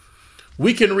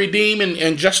 We can redeem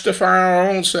and justify our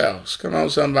own selves. Come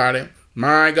on, somebody.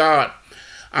 My God.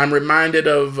 I'm reminded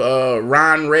of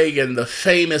Ron Reagan, the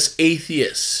famous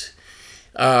atheist.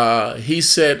 He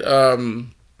said,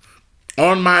 on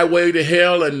my way to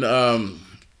hell, and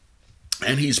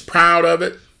he's proud of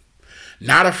it.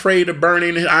 Not afraid of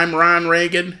burning. I'm Ron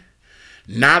Reagan.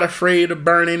 Not afraid of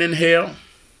burning in hell.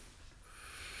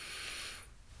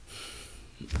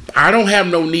 I don't have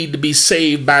no need to be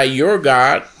saved by your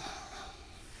God.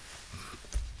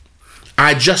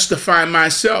 I justify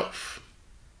myself.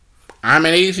 I'm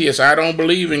an atheist. I don't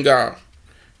believe in God.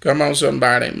 Come on,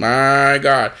 somebody. My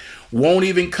God. Won't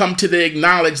even come to the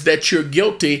acknowledge that you're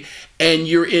guilty and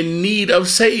you're in need of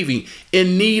saving,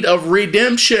 in need of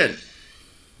redemption.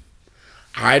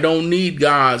 I don't need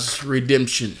God's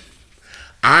redemption.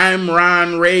 I'm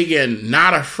Ron Reagan,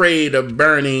 not afraid of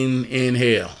burning in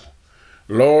hell.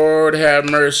 Lord have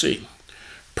mercy.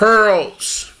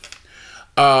 Pearls,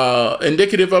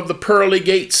 indicative of the pearly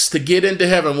gates to get into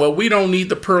heaven. Well, we don't need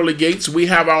the pearly gates. We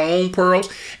have our own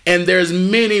pearls, and there's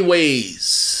many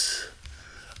ways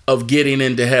of getting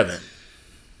into heaven.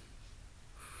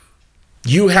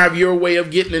 You have your way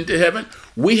of getting into heaven.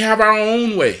 We have our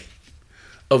own way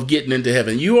of getting into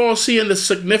heaven. You all seeing the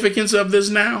significance of this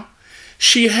now?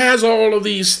 She has all of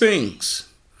these things.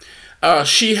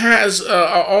 She has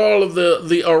all of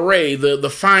the array, the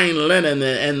fine linen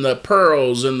and the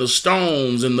pearls and the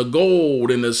stones and the gold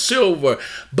and the silver,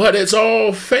 but it's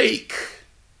all fake.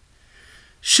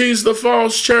 She's the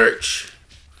false church.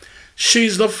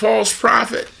 She's the false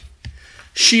prophet.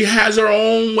 She has her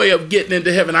own way of getting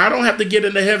into heaven. I don't have to get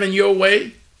into heaven your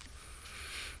way.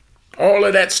 all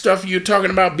of that stuff you're talking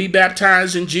about, be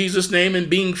baptized in Jesus' name and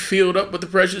being filled up with the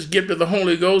precious gift of the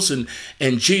Holy Ghost, and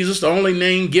Jesus, the only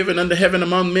name given under heaven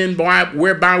among men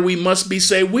whereby we must be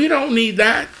saved. We don't need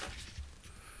that.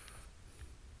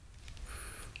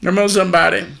 Come on,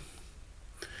 somebody.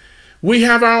 We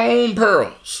have our own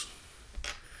pearls.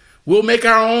 We'll make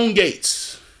our own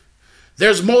gates.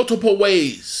 There's multiple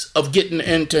ways of getting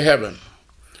into heaven.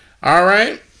 All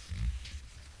right.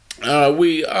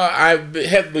 I've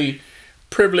had the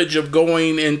privilege of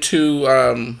going into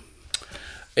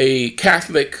a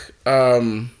Catholic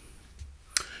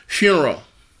funeral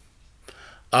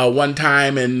one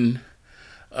time, and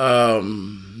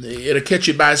it'll catch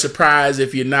you by surprise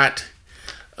if you're not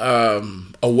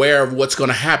aware of what's going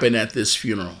to happen at this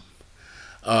funeral.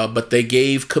 But they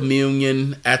gave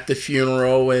communion at the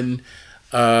funeral, and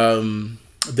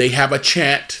they have a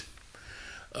chant.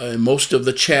 Most of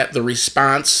the chant, the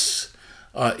response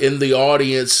in the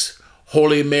audience,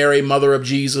 Holy Mary, Mother of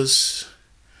Jesus.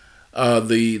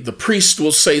 The priest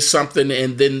will say something,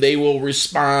 and then they will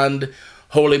respond,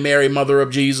 Holy Mary, Mother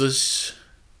of Jesus.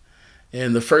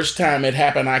 And the first time it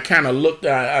happened, I kind of looked,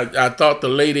 I thought the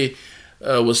lady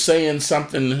was saying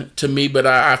something to me, but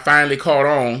I finally caught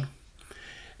on.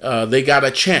 They got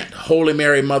a chant, Holy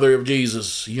Mary, Mother of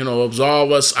Jesus,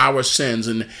 absolve us our sins.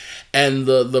 And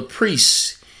the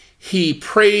priest, he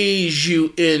prays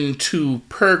you into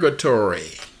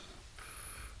purgatory.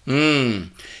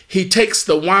 He takes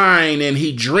the wine and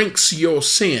he drinks your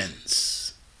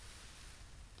sins.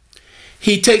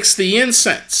 He takes the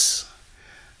incense.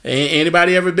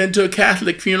 Anybody ever been to a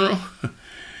Catholic funeral?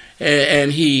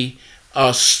 and he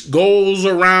goes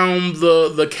around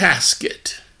the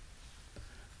casket.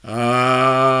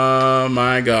 Oh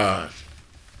my God.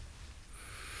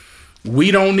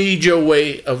 We don't need your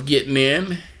way of getting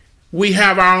in. We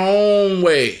have our own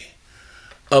way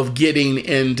of getting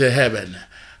into heaven.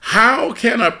 How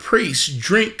can a priest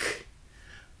drink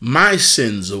my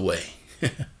sins away?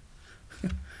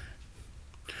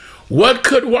 What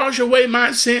could wash away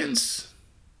my sins?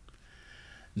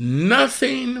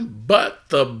 Nothing but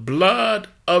the blood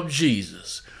of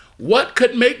Jesus. What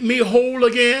could make me whole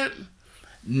again?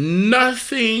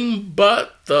 Nothing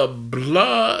but the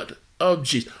blood of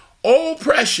Jesus. Oh,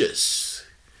 precious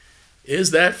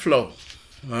is that flow.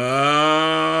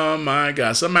 Oh, my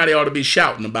God. Somebody ought to be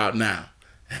shouting about now.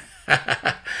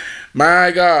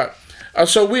 My God.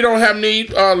 So we don't have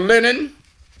need linen.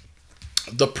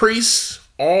 The priests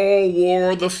all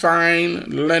wore the fine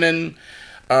linen,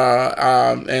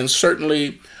 and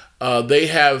certainly they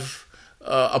have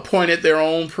appointed their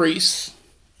own priests,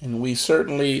 and we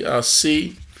certainly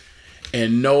see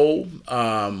and know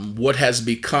what has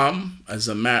become as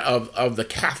a matter of the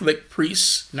Catholic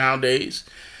priests nowadays.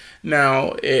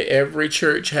 Now, every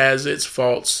church has its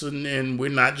faults, and we're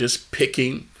not just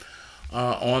picking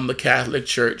on the Catholic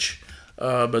Church,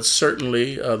 but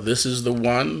certainly this is the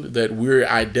one that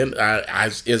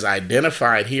is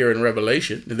identified here in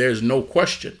Revelation. There's no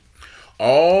question.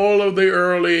 All of the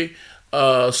early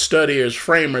studiers,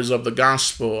 framers of the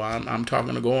gospel, I'm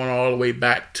talking going all the way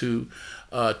back to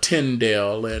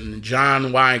Tyndale and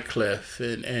John Wycliffe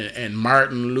and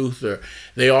Martin Luther,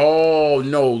 they all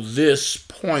know this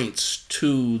points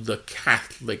to the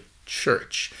Catholic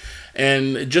Church.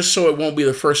 And just so it won't be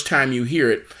the first time you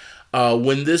hear it,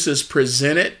 when this is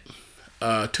presented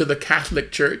to the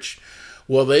Catholic Church,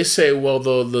 well, they say, well,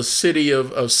 the city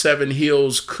of Seven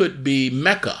Hills could be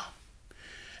Mecca,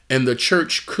 and the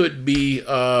church could be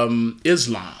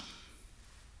Islam.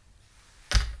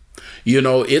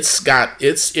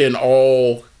 It's in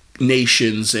all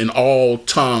nations, in all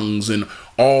tongues, and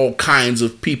all kinds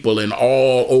of people, and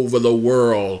all over the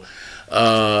world.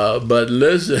 But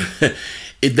listen,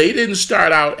 they didn't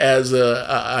start out as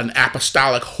an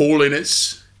apostolic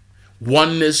holiness,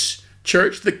 oneness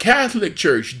church. The Catholic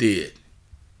Church did.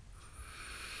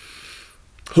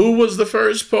 Who was the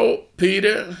first pope?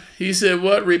 Peter. He said,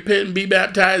 what? Repent and be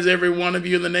baptized, every one of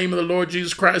you, in the name of the Lord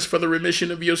Jesus Christ for the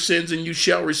remission of your sins, and you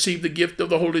shall receive the gift of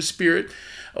the Holy Spirit.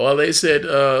 Well, they said,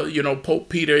 Pope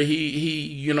Peter,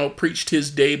 he preached his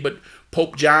day, but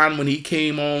Pope John, when he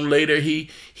came on later, he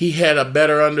had a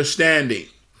better understanding.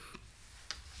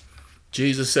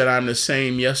 Jesus said, I'm the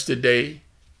same yesterday,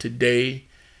 today,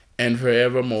 and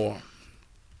forevermore.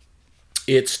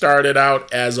 It started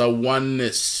out as a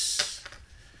oneness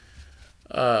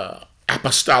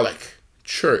apostolic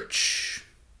church.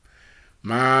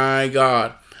 My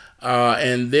God.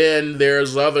 And then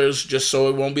there's others, just so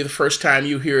it won't be the first time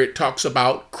you hear it, talks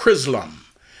about Chrislam.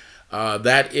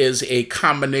 That is a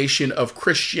combination of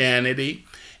Christianity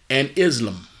and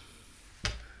Islam.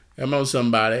 Come on,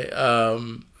 somebody.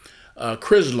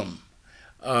 Chrislam.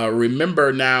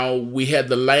 Remember now, we had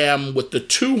the lamb with the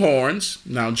 2 horns.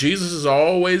 Now, Jesus is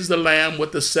always the lamb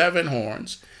with the 7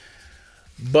 horns.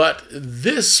 But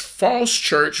this false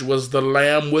church was the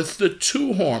lamb with the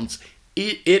 2 horns.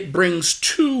 It brings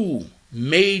 2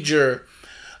 major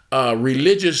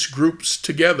religious groups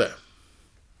together.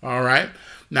 All right.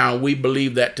 Now, we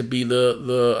believe that to be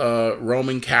the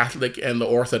Roman Catholic and the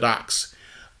Orthodox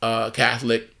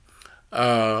Catholic.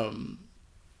 But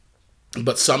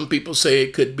some people say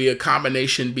it could be a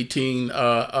combination between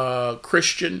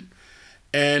Christian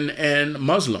and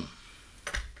Muslim.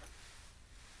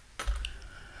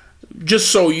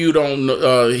 Just so you don't,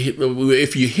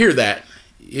 if you hear that,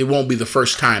 it won't be the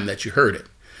first time that you heard it.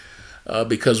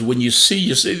 Because when you see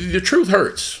the truth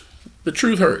hurts. The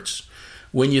truth hurts.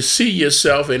 When you see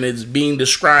yourself and it's being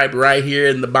described right here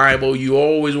in the Bible, you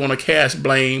always want to cast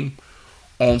blame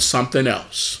on something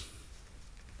else.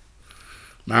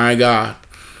 My God.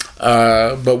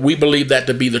 But we believe that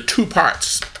to be the 2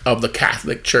 parts of the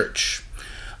Catholic Church.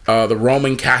 The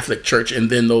Roman Catholic Church, and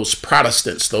then those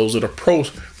Protestants. Those are the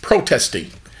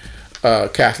protesting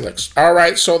Catholics. All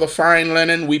right, so the fine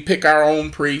linen, we pick our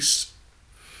own priests.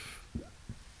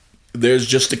 There's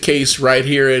just a case right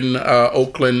here in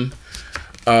Oakland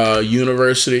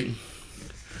University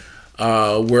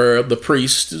where the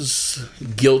priest is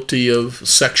guilty of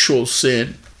sexual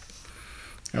sin.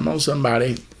 Come on,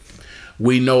 somebody.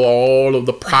 We know all of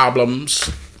the problems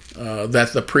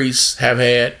that the priests have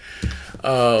had.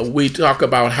 We talk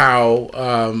about how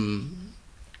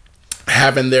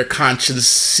having their conscience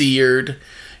seared,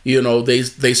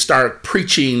 they start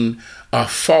preaching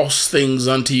false things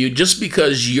unto you. Just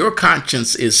because your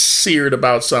conscience is seared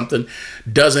about something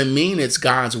doesn't mean it's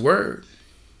God's word.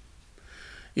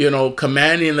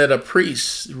 Commanding that a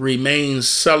priest remains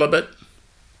celibate.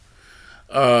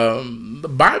 The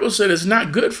Bible said it's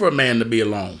not good for a man to be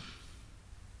alone.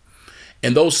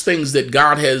 And those things that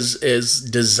God has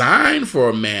designed for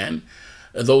a man,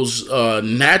 those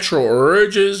natural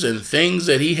urges and things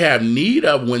that he have need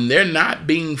of, when they're not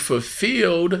being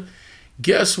fulfilled,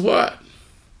 guess what?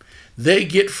 They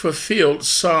get fulfilled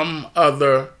some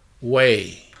other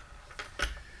way.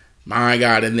 My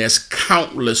God, and there's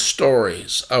countless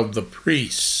stories of the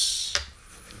priests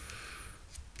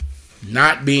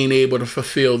not being able to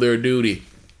fulfill their duty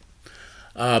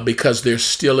because they're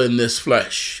still in this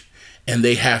flesh and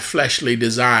they have fleshly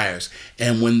desires.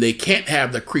 And when they can't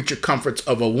have the creature comforts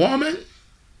of a woman,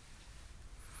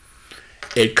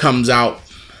 it comes out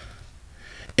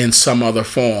in some other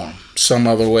form, some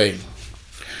other way.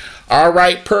 All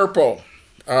right, purple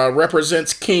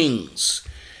represents kings.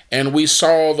 And we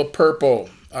saw the purple.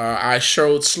 I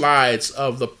showed slides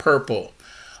of the purple,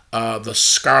 the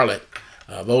scarlet.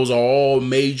 Those are all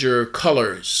major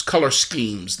color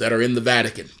schemes that are in the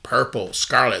Vatican. Purple,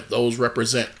 scarlet, those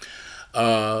represent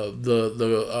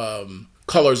the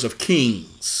colors of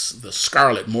kings. The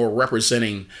scarlet more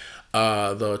representing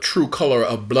the true color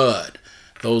of blood.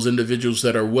 Those individuals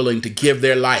that are willing to give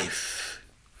their life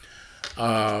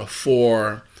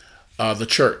for the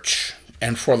church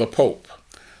and for the Pope.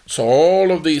 So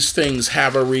all of these things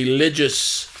have a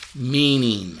religious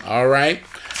meaning, all right?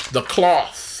 The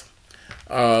cloth.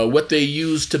 What they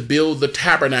used to build the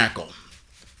tabernacle,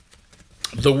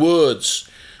 the woods,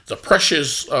 the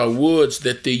precious woods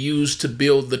that they used to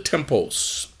build the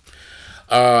temples.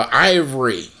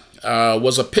 Ivory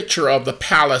was a picture of the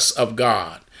palace of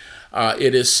God.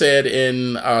 It is said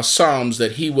in Psalms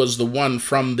that he was the one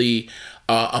from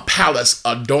a palace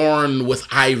adorned with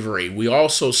ivory. We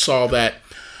also saw that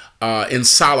in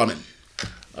Solomon.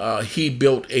 He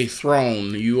built a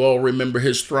throne. You all remember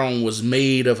his throne was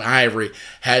made of ivory.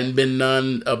 Hadn't been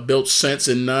none built since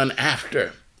and none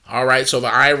after. All right, so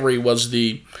the ivory was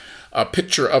the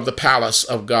picture of the palace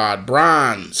of God.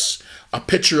 Bronze, a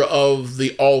picture of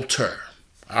the altar.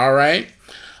 All right.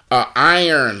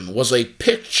 Iron was a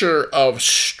picture of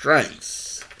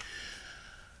strength.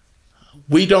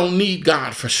 We don't need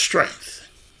God for strength.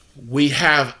 We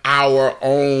have our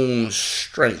own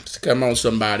strength. Come on,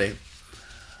 somebody.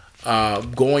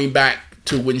 Going back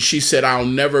to when she said, I'll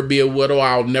never be a widow,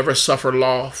 I'll never suffer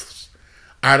loss.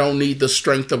 I don't need the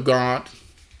strength of God.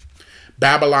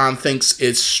 Babylon thinks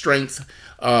its strength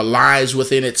lies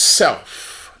within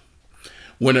itself.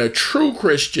 When a true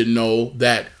Christian knows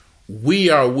that we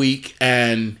are weak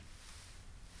and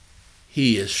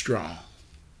he is strong.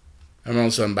 Come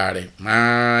on, somebody.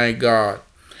 My God.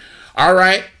 All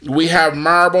right, we have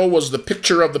marble was the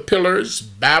picture of the pillars.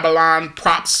 Babylon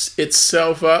props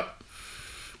itself up.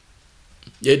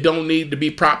 It don't need to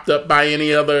be propped up by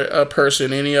any other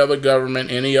person, any other government,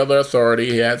 any other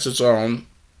authority. It has its own.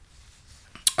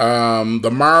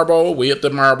 The marble, we hit the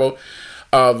marble.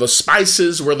 The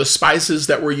spices were the spices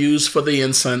that were used for the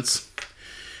incense.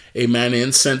 Amen.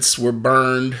 Incense were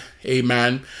burned.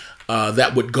 Amen.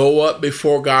 That would go up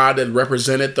before God and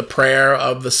represented the prayer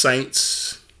of the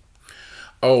saints.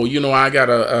 Oh, you know, I got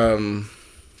a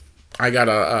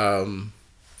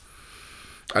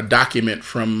document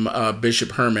from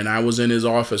Bishop Herman. I was in his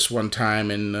office one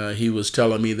time, and he was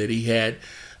telling me that he had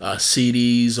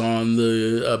CDs on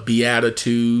the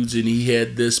Beatitudes, and he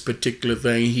had this particular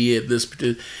thing. He had this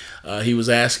particular. He was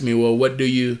asking me, "Well, what do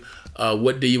you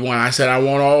want?" I said, "I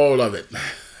want all of it."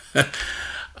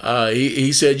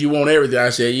 He said, "You want everything?" I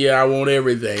said, "Yeah, I want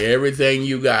everything. Everything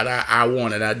you got, I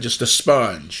want it. I just a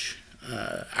sponge."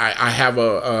 I have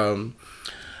a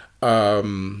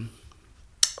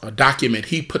document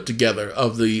he put together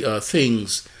of the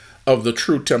things of the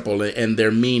true temple and their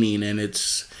meaning, and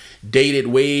it's dated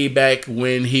way back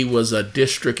when he was a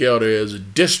district elder. As a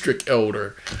district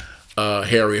elder,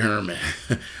 Harry Herman.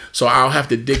 So I'll have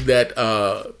to dig that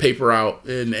paper out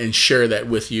and share that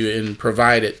with you and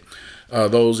provide it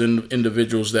those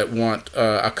individuals that want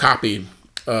a copy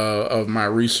of my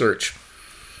research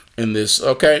in this.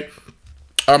 Okay.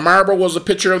 Marble was a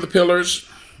picture of the pillars.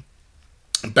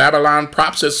 Babylon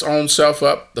props its own self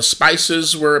up. The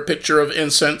spices were a picture of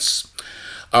incense.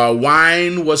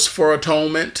 Wine was for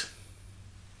atonement.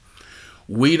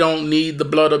 We don't need the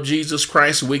blood of Jesus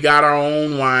Christ. We got our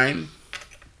own wine.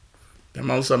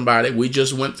 Come on, somebody. We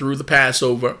just went through the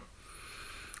Passover.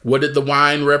 What did the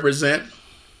wine represent?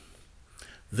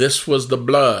 This was the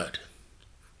blood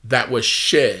that was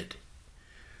shed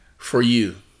for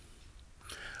you.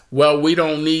 Well, we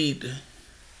don't need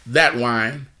that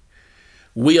wine.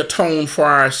 We atone for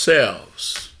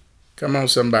ourselves. Come on,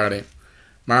 somebody.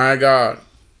 My God.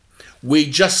 We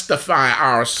justify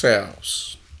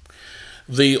ourselves.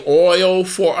 The oil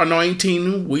for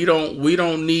anointing, we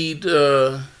don't need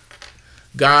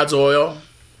God's oil.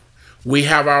 We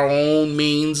have our own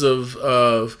means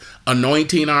of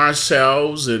anointing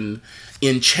ourselves and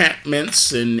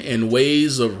enchantments and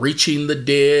ways of reaching the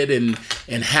dead and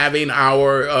having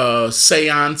our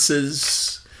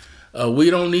seances. We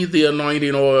don't need the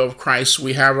anointing oil of Christ.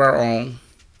 We have our own.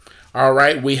 All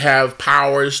right. We have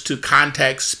powers to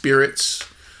contact spirits.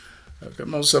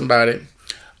 Come on, somebody.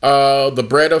 The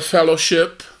bread of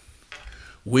fellowship.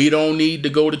 We don't need to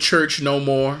go to church no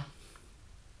more.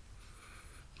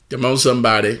 Come on,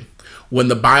 somebody. When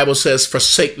the Bible says,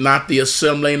 forsake not the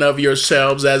assembling of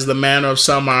yourselves as the manner of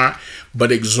some are,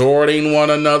 but exhorting one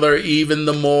another even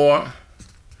the more.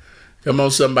 Come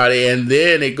on, somebody. And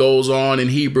then it goes on in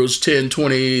Hebrews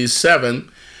 10:27.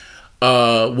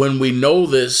 When we know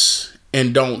this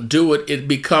and don't do it, it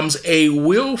becomes a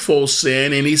willful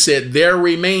sin. And he said, there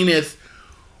remaineth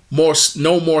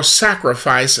no more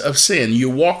sacrifice of sin. You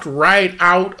walked right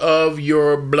out of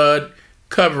your blood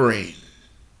covering.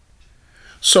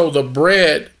 So the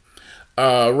bread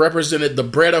represented the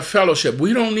bread of fellowship.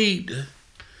 We don't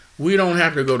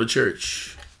have to go to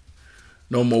church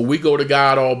no more. We go to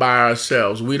God all by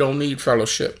ourselves. We don't need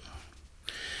fellowship.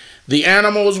 The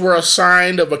animals were a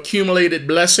sign of accumulated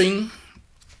blessing.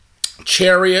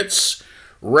 Chariots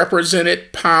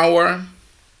represented power.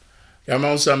 Come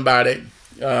on, somebody.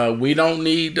 We don't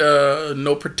need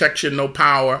no protection, no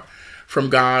power from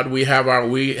God. We have our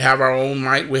own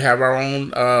might. We have our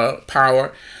own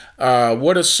power.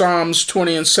 What does Psalms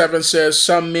 20:7 says?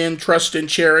 Some men trust in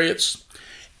chariots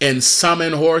and some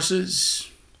in horses,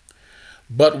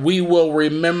 but we will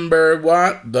remember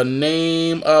what? The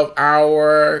name of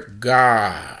our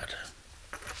God.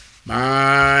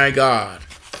 My God.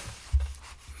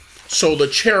 So the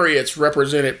chariots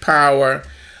represented power.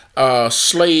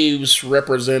 Slaves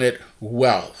represented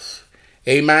wealth.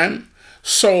 Amen.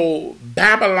 So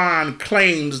Babylon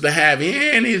claims to have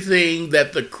anything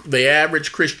that the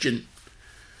average Christian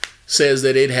says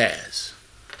that it has.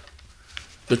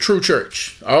 The true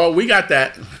church. Oh, we got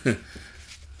that.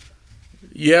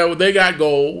 Yeah, well, they got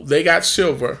gold, they got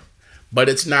silver, but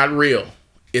it's not real.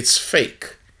 It's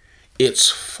fake. It's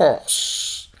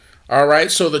false. All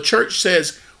right. So the church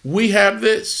says, we have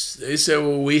this. They said,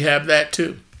 well, we have that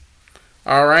too.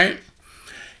 All right.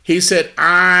 He said,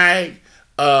 I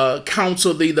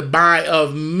counsel thee to buy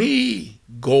of me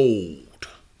gold.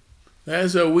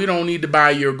 That's so we don't need to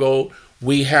buy your gold.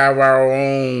 We have our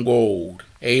own gold.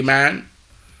 Amen.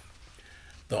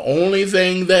 The only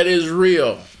thing that is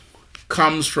real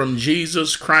comes from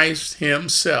Jesus Christ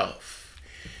himself.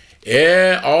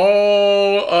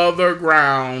 All other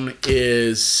ground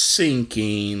is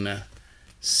sinking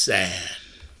sand.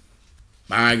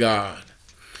 My God.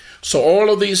 So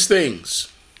all of these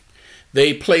things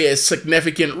They play a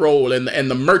significant role in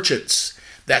the merchants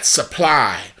that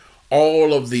supply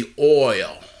all of the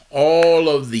oil, all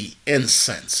of the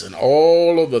incense, and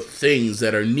all of the things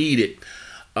that are needed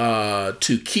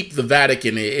to keep the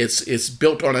Vatican. It's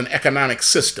built on an economic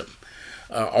system.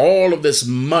 All of this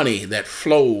money that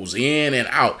flows in and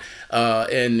out.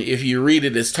 And if you read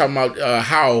it, it's talking about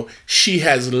how she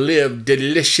has lived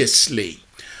deliciously.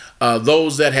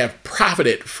 Those that have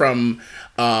profited from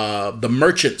the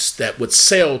merchants that would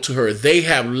sell to her, they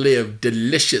have lived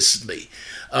deliciously.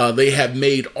 They have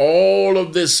made all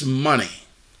of this money.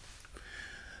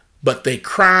 But they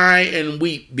cry and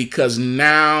weep because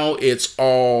now it's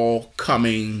all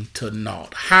coming to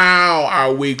naught. How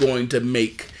are we going to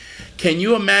make? Can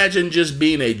you imagine just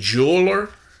being a jeweler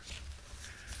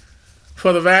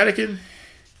for the Vatican?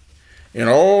 And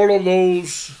all of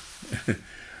those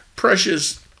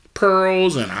precious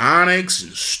pearls and onyx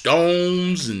and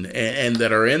stones and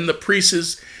that are in the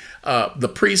priest's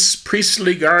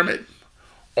priestly garment.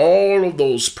 All of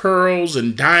those pearls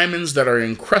and diamonds that are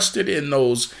encrusted in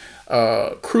those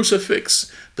crucifix,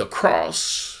 the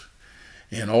cross,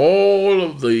 and all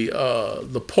of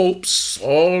the popes,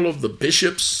 all of the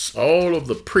bishops, all of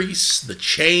the priests, the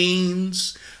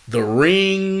chains, the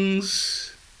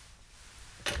rings.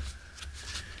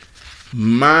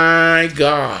 My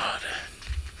God.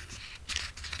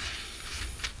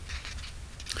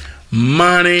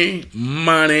 Money,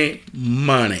 money,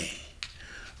 money.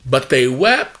 But they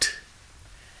wept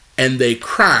and they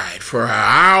cried, for her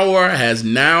hour has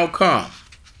now come.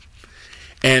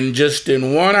 And just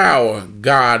in 1 hour,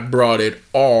 God brought it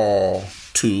all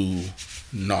to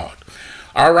naught.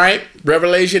 All right,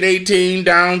 Revelation 18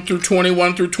 down through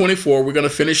 21 through 24. We're going to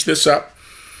finish this up.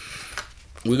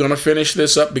 We're going to finish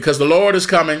this up because the Lord is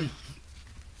coming.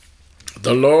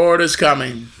 The Lord is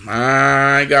coming.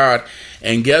 My God.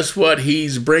 And guess what?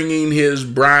 He's bringing his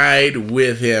bride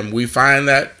with him. We find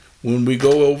that when we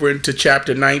go over into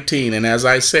chapter 19. And as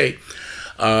I say,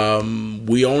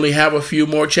 we only have a few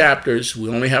more chapters. We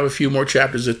only have a few more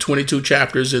chapters. There are 22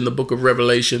 chapters in the book of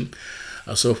Revelation.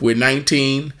 So if we're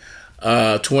 19,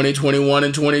 20, 21,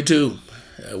 and 22,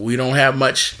 we don't have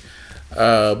much.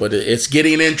 But it's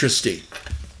getting interesting.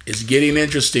 It's getting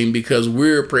interesting because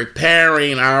we're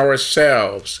preparing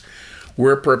ourselves.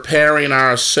 We're preparing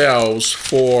ourselves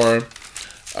for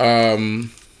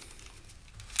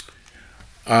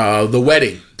the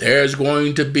wedding. There's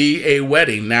going to be a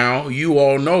wedding. Now, you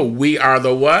all know we are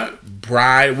the what?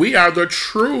 Bride. We are the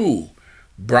true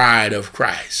bride of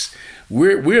Christ.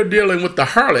 We're dealing with the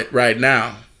harlot right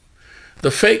now.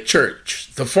 The fake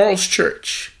church, the false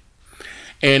church.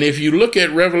 And if you look at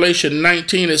Revelation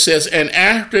 19, it says, and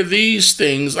after these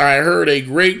things I heard a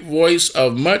great voice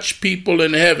of much people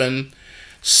in heaven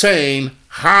saying,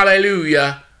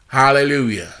 hallelujah,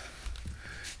 hallelujah.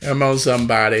 Come on,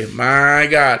 somebody. My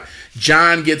God.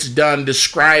 John gets done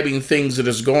describing things that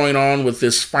is going on with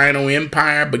this final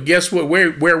empire. But guess what?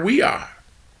 Where we are.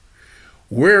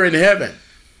 We're in heaven.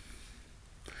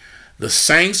 The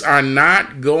saints are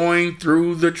not going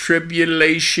through the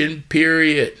tribulation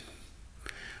period.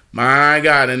 My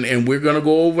God. And we're going to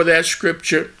go over that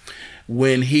scripture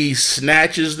when he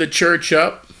snatches the church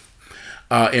up.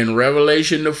 In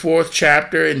Revelation, the 4th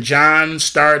chapter, and John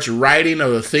starts writing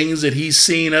of the things that he's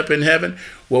seen up in heaven.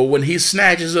 Well, when he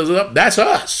snatches us up, that's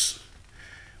us.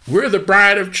 We're the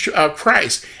bride of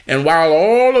Christ. And while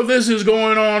all of this is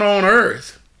going on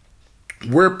earth,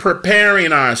 we're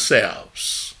preparing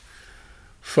ourselves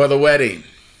for the wedding.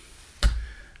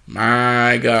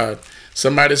 My God.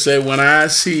 Somebody said, when I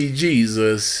see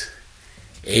Jesus,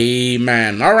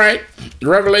 amen. All right.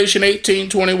 Revelation 18,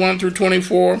 21 through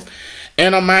 24.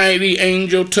 And a mighty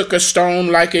angel took a stone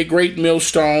like a great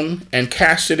millstone and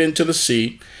cast it into the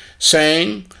sea,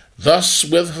 saying, thus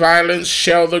with violence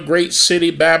shall the great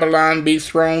city Babylon be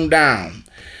thrown down,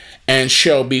 and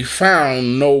shall be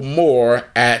found no more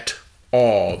at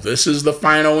all. This is the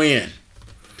final end.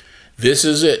 This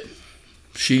is it.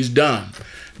 She's done.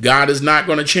 God is not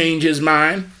going to change his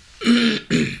mind.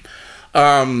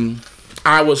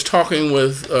 I was talking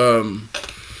with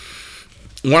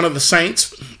one of the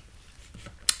saints,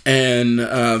 and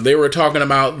they were talking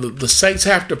about the saints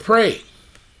have to pray.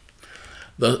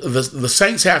 The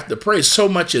saints have to pray. So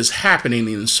much is happening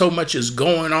and so much is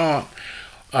going on.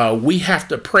 We have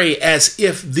to pray as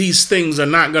if these things are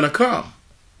not going to come.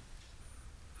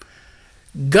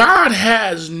 God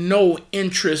has no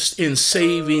interest in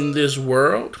saving this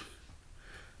world.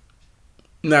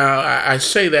 Now, I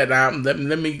say that now. Let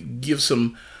me give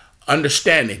some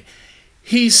understanding.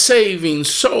 He's saving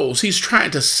souls. He's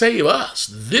trying to save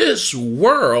us. This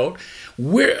world,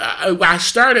 I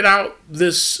started out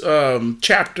this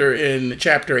chapter in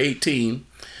chapter 18.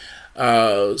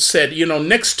 Said,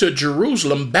 next to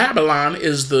Jerusalem, Babylon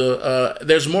is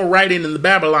there's more writing in the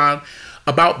Babylon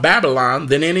about Babylon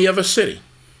than any other city.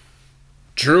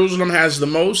 Jerusalem has the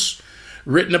most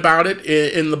written about it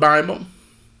in the Bible.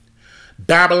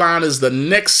 Babylon is the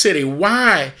next city.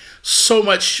 Why so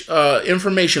much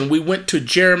information? We went to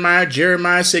Jeremiah.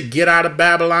 Jeremiah said, get out of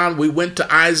Babylon. We went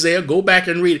to Isaiah. Go back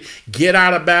and read it. Get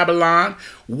out of Babylon.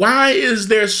 Why is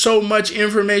there so much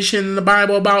information in the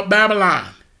Bible about Babylon?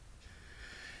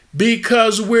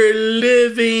 Because we're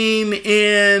living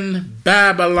in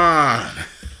Babylon.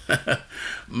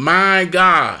 My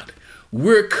God,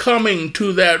 we're coming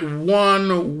to that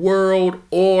one world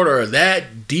order,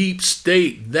 that deep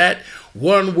state, that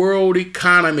one world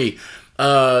economy,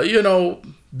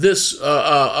 this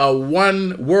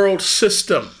one world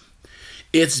system.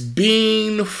 It's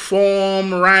being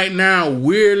formed right now.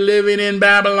 We're living in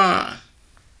Babylon.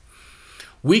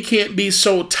 We can't be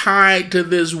so tied to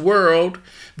this world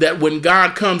that when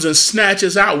God comes and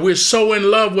snatches out, we're so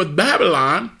in love with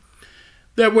Babylon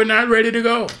that we're not ready to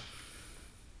go.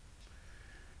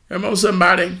 Come on,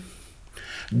 somebody.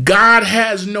 God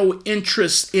has no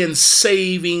interest in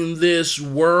saving this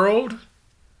world.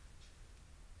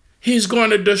 He's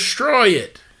going to destroy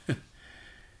it.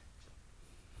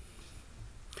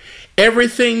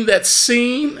 Everything that's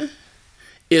seen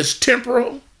is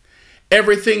temporal.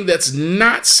 Everything that's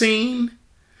not seen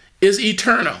is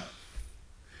eternal.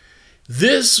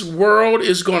 This world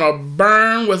is going to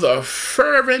burn with a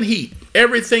fervent heat.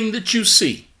 Everything that you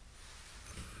see.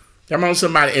 Come on,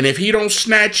 somebody. And if he don't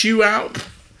snatch you out,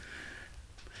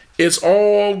 it's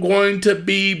all going to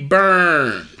be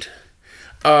burned.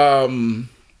 Lot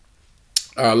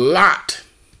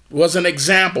was an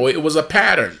example. It was a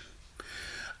pattern.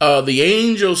 The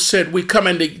angel said, we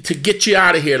coming to get you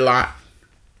out of here, Lot.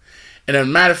 And as a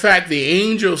matter of fact, the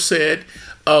angel said,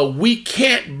 we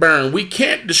can't burn, we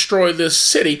can't destroy this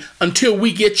city until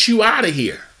we get you out of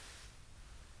here.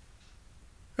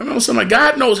 Come on, somebody.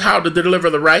 God knows how to deliver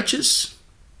the righteous.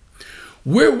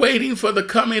 We're waiting for the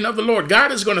coming of the Lord.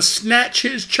 God is going to snatch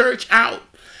his church out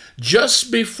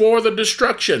just before the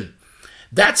destruction.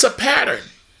 That's a pattern.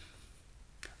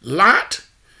 Lot,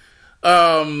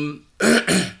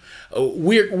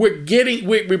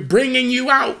 we're bringing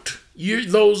you out.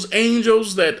 Those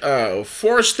angels that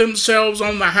forced themselves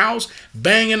on the house,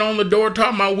 banging on the door,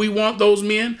 talking about we want those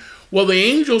men. Well, the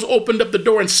angels opened up the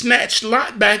door and snatched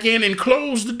Lot back in and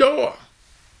closed the door.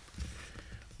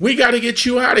 We got to get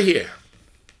you out of here.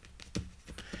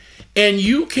 And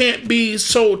you can't be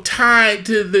so tied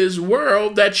to this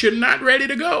world that you're not ready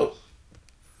to go.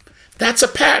 That's a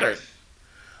pattern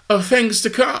of things to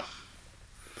come.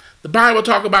 The Bible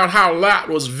talks about how Lot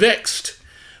was vexed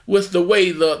with the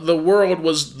way the world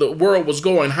was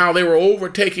going, how they were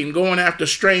overtaking, going after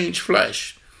strange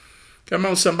flesh. Come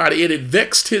on, somebody. It had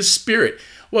vexed his spirit.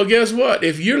 Well, guess what?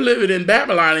 If you're living in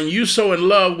Babylon and you're so in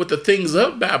love with the things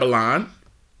of Babylon,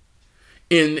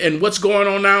 and what's going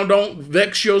on now don't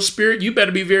vex your spirit, you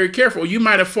better be very careful. You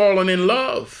might have fallen in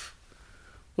love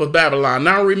with Babylon.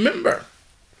 Now remember,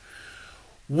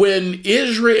 when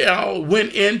Israel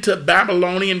went into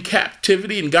Babylonian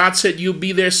captivity and God said you'll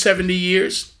be there 70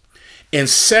 years, and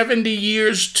 70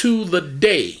 years to the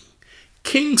day,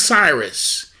 King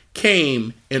Cyrus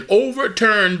came and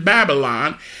overturned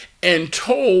Babylon and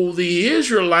told the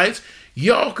Israelites,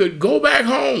 y'all could go back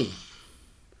home.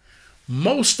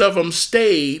 Most of them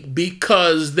stayed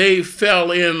because they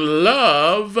fell in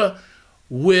love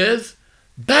with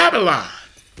Babylon.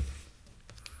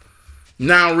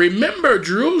 Now remember,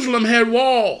 Jerusalem had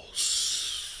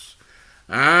walls.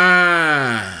 What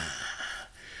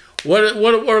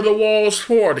are the walls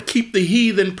for? To keep the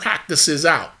heathen practices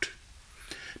out.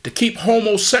 To keep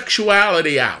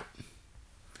homosexuality out.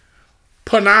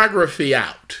 Pornography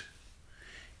out.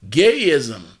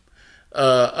 Gayism.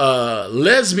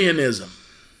 Lesbianism.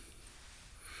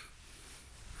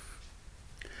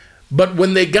 But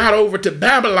when they got over to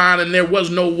Babylon and there was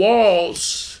no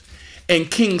walls, and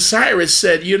King Cyrus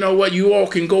said, you know what, you all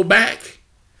can go back,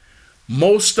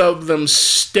 most of them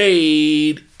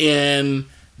stayed in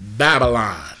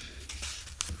Babylon.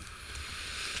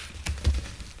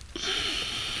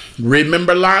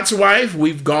 Remember Lot's wife?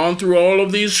 We've gone through all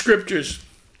of these scriptures.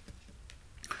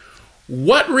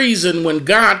 What reason, when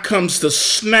God comes to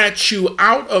snatch you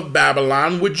out of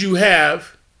Babylon, would you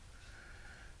have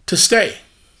to stay?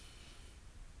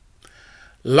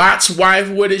 Lot's wife,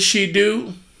 what did she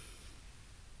do?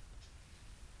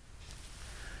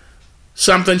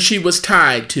 Something she was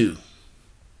tied to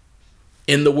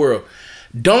in the world.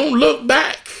 Don't look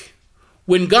back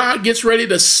when God gets ready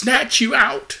to snatch you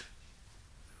out.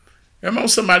 Come on,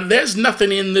 somebody. There's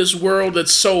nothing in this world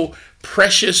that's so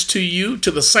precious to you,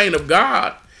 to the saint of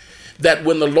God, that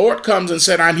when the Lord comes and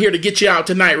said, I'm here to get you out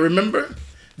tonight. Remember,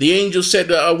 the angel said,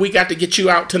 we got to get you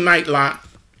out tonight, Lot.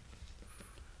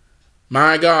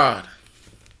 My God.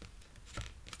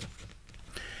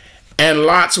 And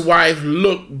Lot's wife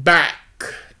looked back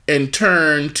and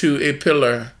turned to a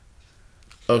pillar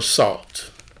of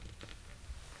salt.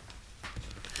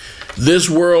 This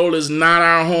world is not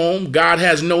our home. God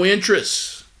has no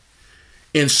interest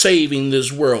in saving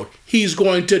this world. He's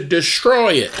going to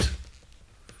destroy it.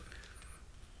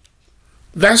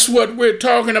 That's what we're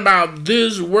talking about.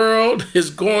 This world is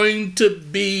going to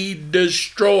be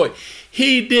destroyed.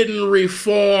 He didn't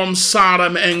reform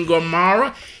Sodom and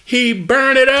Gomorrah. He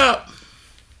burned it up.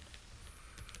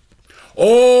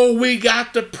 Oh, we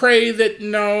got to pray that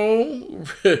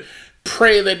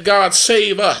pray that God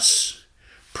save us.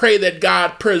 Pray that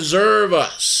God preserve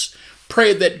us.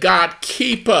 Pray that God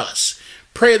keep us.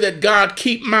 Pray that God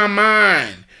keep my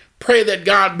mind. Pray that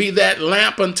God be that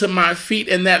lamp unto my feet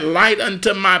and that light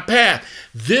unto my path.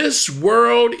 This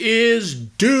world is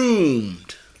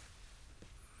doomed.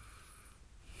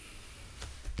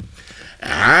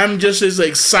 I'm just as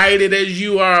excited as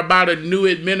you are about a new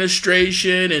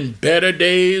administration and better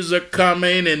days are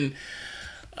coming. And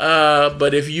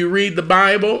but if you read the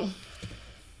Bible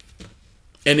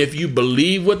and if you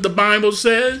believe what the Bible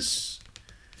says,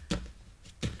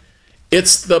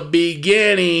 it's the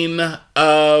beginning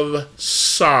of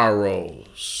sorrows.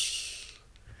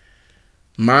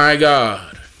 My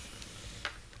God.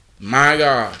 My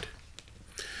God.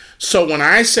 So when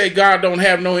I say God don't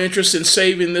have no interest in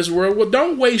saving this world, well,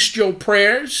 don't waste your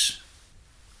prayers.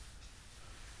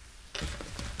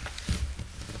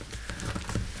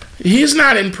 He's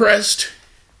not impressed.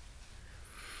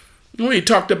 We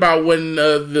talked about when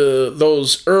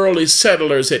those early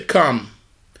settlers had come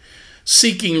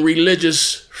seeking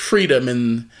religious freedom,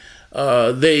 and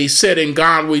they said, in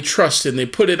God we trust, and they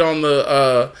put it on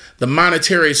the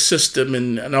monetary system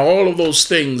and all of those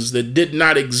things that did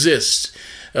not exist.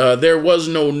 There was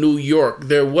no New York.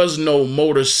 There was no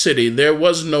Motor City. There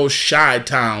was no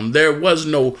Chi-Town. There was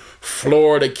no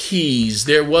Florida Keys.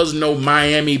 There was no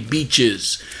Miami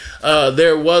beaches.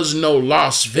 There was no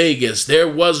Las Vegas.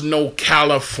 There was no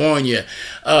California.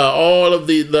 All of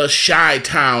the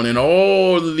Chi-Town and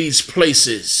all of these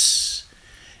places.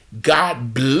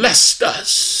 God blessed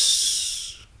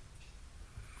us.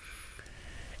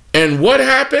 And what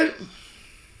happened?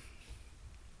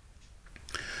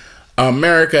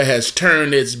 America has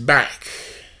turned its back.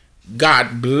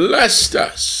 God blessed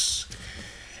us.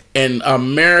 And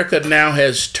America now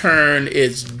has turned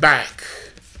its back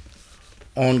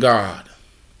on God.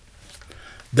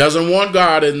 Doesn't want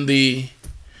God in the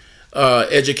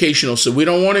educational system. We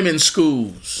don't want him in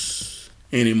schools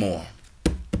anymore.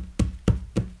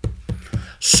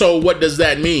 So what does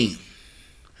that mean?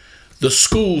 The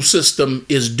school system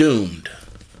is doomed.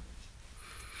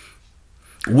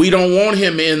 We don't want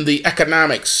him in the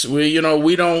economics. We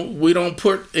don't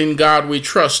put in God we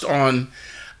trust on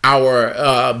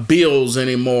our bills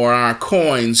anymore, our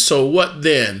coins. So what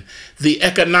then? The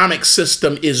economic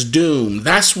system is doomed.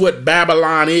 That's what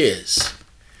Babylon is.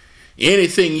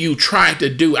 Anything you try to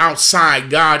do outside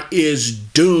God is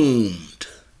doomed.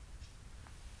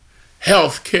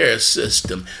 Healthcare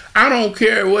system. I don't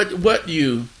care what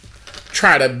you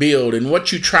try to build and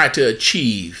what you try to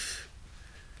achieve.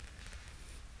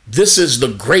 This is the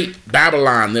great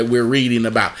Babylon that we're reading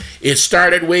about. It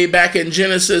started way back in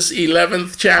Genesis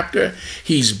 11th chapter.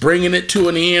 He's bringing it to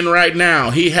an end right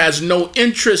now. He has no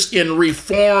interest in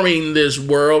reforming this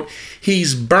world.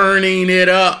 He's burning it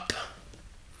up.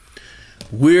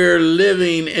 We're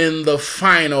living in the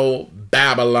final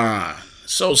Babylon.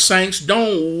 So, saints,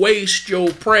 don't waste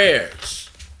your prayers.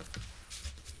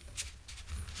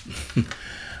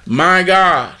 My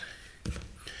God.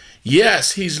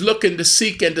 Yes, he's looking to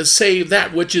seek and to save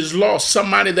that which is lost.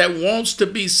 Somebody that wants to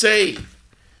be saved.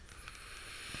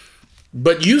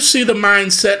 But you see the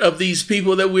mindset of these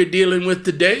people that we're dealing with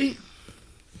today.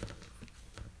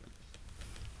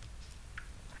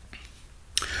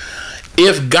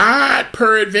 If God,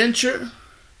 peradventure,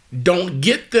 don't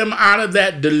get them out of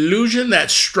that delusion,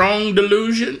 that strong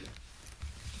delusion,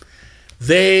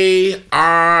 they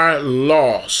are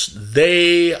lost.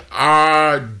 They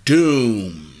are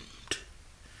doomed.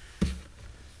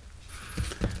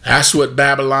 That's what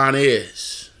Babylon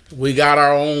is. We got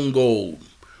our own gold.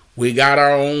 We got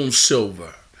our own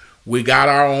silver. We got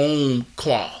our own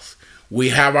cloth. We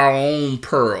have our own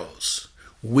pearls.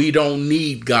 We don't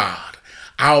need God.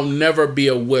 I'll never be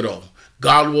a widow.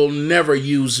 God will never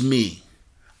use me.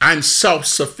 I'm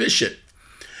self-sufficient.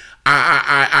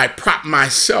 I prop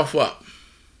myself up.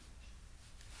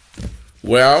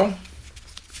 Well,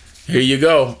 here you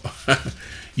go.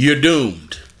 You're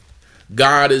doomed.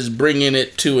 God is bringing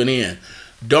it to an end.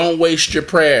 Don't waste your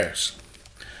prayers.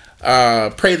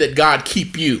 Pray that God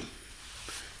keep you.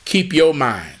 Keep your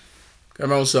mind.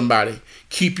 Come on, somebody.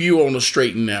 Keep you on the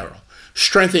straight and narrow.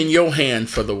 Strengthen your hand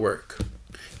for the work.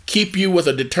 Keep you with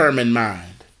a determined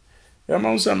mind. Come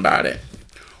on, somebody.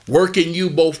 Work in you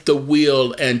both to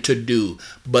will and to do.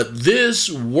 But this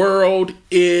world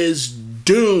is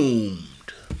doomed.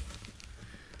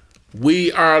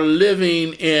 We are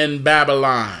living in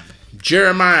Babylon.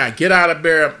 Jeremiah, get out of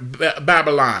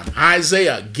Babylon.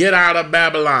 Isaiah, get out of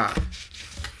Babylon.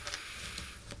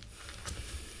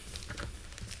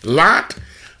 Lot,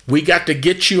 we got to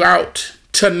get you out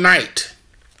tonight.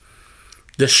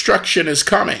 Destruction is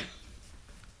coming.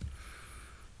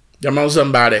 Come on,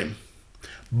 somebody.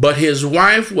 But his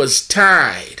wife was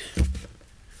tied.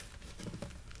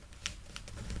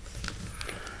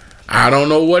 I don't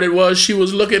know what it was she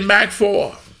was looking back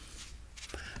for,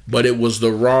 but it was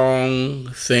the wrong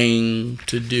thing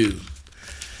to do.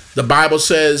 The Bible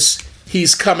says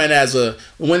he's coming as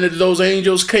when those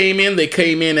angels came in, they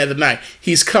came in at the night.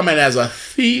 He's coming as a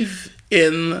thief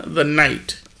in the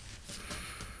night.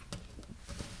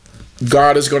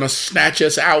 God is going to snatch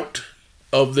us out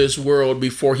of this world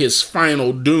before his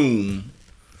final doom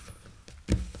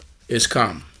is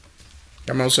come.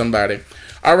 Come on, somebody.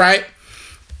 All right.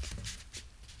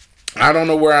 I don't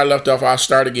know where I left off. I'll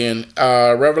start again.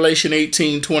 Revelation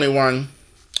 18:21.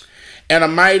 And a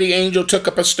mighty angel took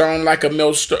up a stone like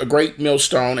a great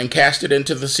millstone and cast it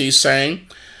into the sea, saying,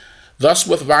 Thus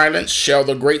with violence shall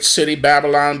the great city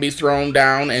Babylon be thrown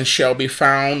down, and shall be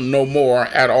found no more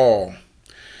at all.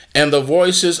 And the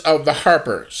voices of the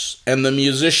harpers, and the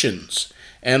musicians,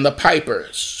 and the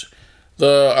pipers,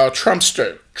 the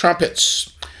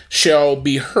trumpets, shall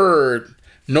be heard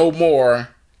no more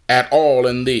at all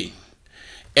in thee.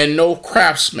 And no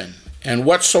craftsman, and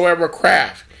whatsoever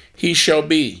craft he shall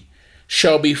be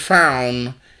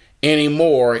found any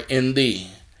more in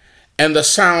thee. And the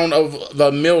sound of the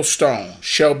millstone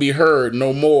shall be heard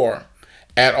no more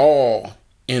at all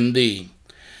in thee.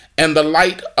 And the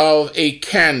light of a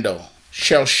candle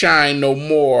shall shine no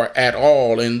more at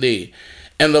all in thee.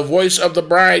 And the voice of the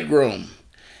bridegroom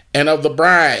and of the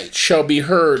bride shall be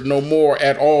heard no more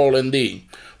at all in thee.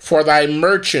 For thy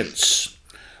merchants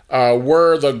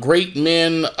were the great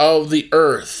men of the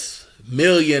earth,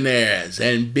 millionaires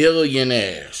and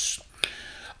billionaires.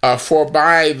 For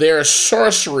by their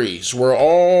sorceries were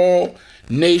all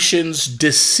nations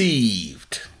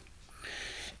deceived.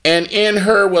 And in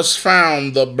her was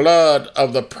found the blood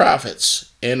of the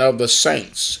prophets and of the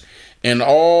saints, and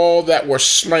all that were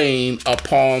slain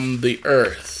upon the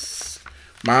earth.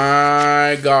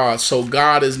 My God. So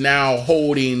God is now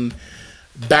holding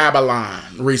Babylon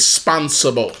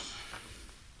responsible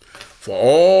for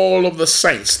all of the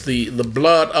saints, the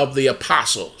blood of the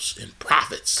apostles and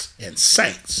prophets and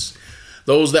saints,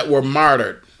 those that were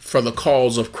martyred for the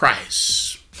cause of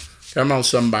Christ. Come on,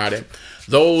 somebody.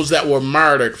 Those that were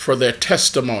martyred for their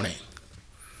testimony.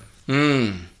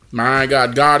 My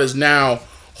God, God is now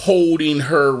holding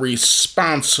her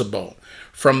responsible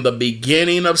from the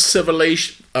beginning of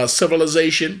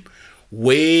civilization,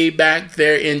 way back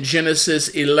there in Genesis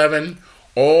 11,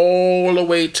 all the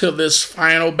way to this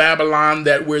final Babylon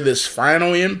this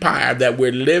final empire that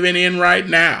we're living in right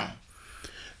now.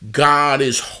 God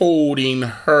is holding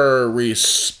her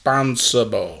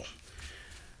responsible.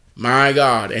 My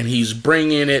God, and he's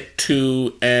bringing it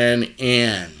to an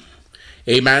end.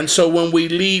 Amen. So when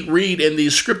we read in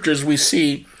these scriptures, we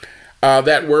see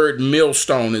that word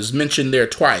millstone is mentioned there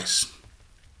twice.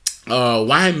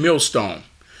 Why millstone?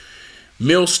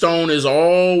 Millstone is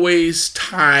always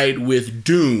tied with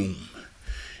doom.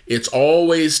 It's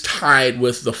always tied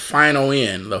with the final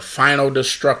end, the final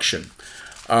destruction.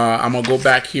 I'm going to go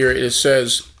back here. It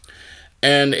says,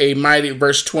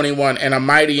 verse 21, and a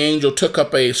mighty angel took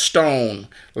up a stone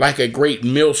like a great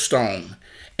millstone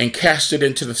and cast it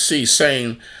into the sea,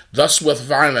 saying, Thus with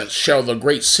violence shall the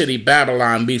great city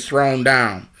Babylon be thrown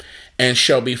down, and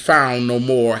shall be found no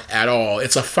more at all.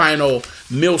 It's a final,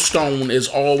 millstone is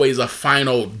always a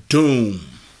final doom.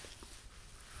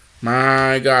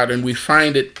 My God, and we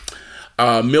find it,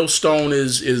 millstone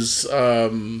is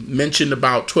mentioned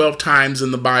about 12 times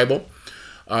in the Bible.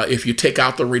 If you take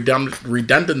out the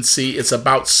redundancy, it's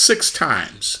about 6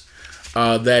 times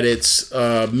that it's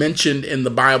mentioned in the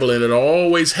Bible, and it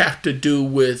always has to do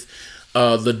with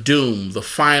the doom, the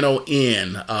final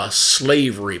end,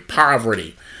 slavery,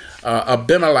 poverty,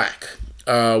 Abimelech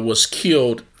was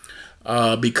killed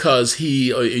because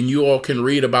and you all can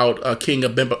read about King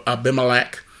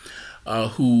Abimelech,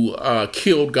 who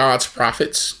killed God's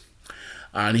prophets.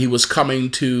 And he was coming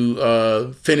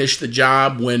to finish the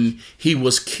job when he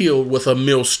was killed with a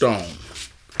millstone.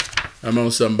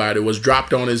 Somebody was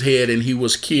dropped on his head and he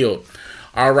was killed.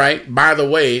 All right. By the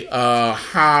way,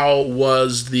 how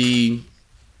was the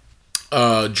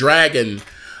dragon,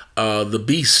 the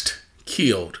beast,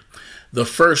 killed? The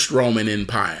first Roman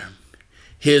Empire.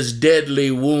 His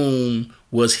deadly wound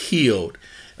was healed.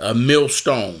 A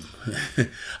millstone,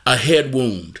 a head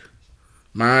wound.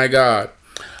 My God.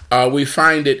 We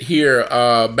find it here,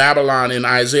 Babylon, in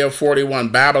Isaiah 41.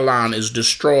 Babylon is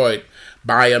destroyed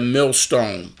by a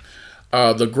millstone.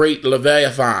 The great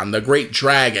Leviathan, the great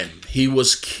dragon, he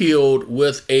was killed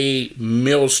with a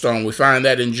millstone. We find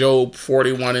that in Job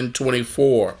 41 and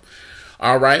 24.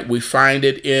 All right, we find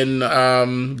it in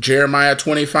Jeremiah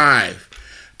 25,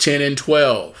 10 and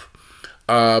 12.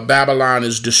 Babylon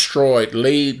is destroyed,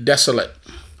 laid desolate.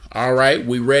 All right,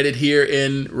 we read it here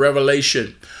in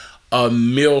Revelation. A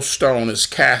millstone is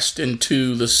cast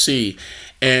into the sea.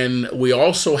 And we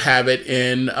also have it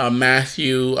in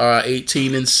Matthew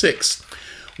 18 and 6,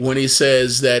 when he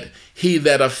says that he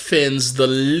that offends the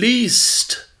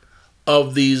least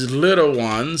of these little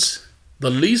ones, the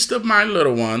least of my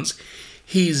little ones,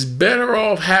 he's better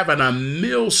off having a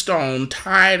millstone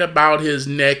tied about his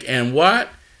neck and what?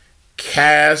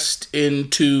 Cast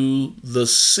into the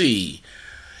sea.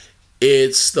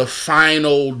 It's the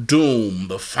final doom,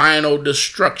 the final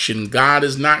destruction. God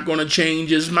is not going to change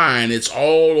his mind. It's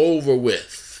all over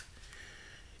with.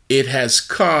 It has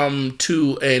come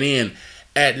to an end.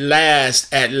 At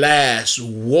last,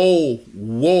 woe,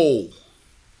 woe.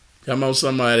 Come on,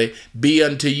 somebody. Be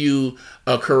unto you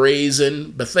a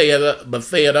Chorazin,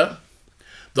 Bethsaida.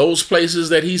 Those places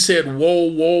that he said, woe,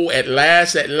 woe, at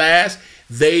last,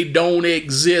 they don't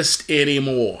exist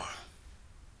anymore.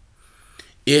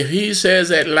 If he says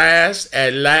at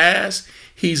last,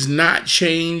 he's not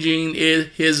changing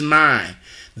his mind.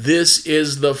 This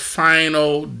is the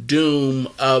final doom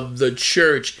of the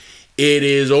church. It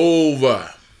is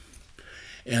over.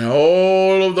 And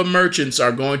all of the merchants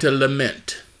are going to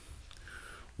lament.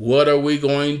 What are we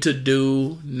going to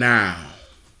do now?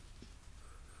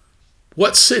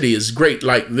 What city is great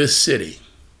like this city?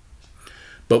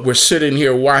 But we're sitting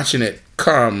here watching it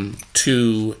come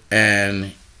to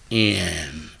an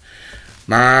end.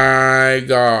 My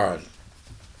God.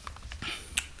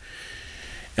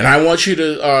 And I want you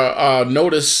to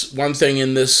notice one thing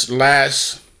in this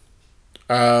last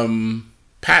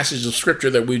passage of scripture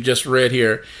that we just read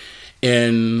here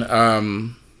in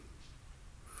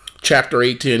chapter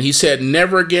 18. He said,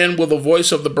 never again will the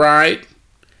voice of the bride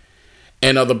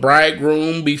and of the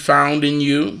bridegroom be found in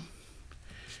you.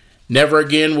 Never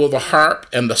again will the harp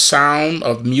and the sound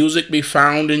of music be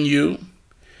found in you.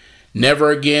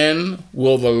 Never again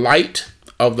will the light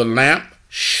of the lamp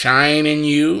shine in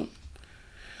you.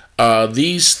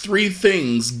 These three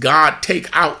things God take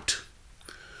out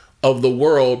of the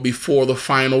world before the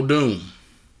final doom.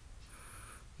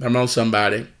 Come on,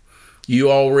 somebody. You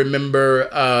all remember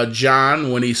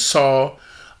John when he saw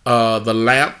the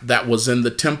lamp that was in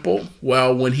the temple?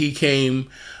 Well, when he came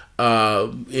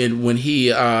when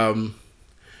he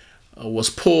was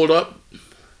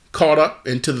caught up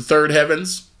into the third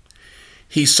heavens,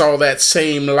 he saw that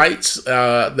same lights,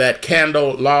 that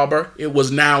candelabra. It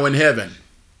was now in heaven.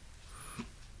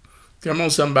 Come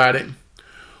on, somebody.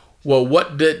 Well,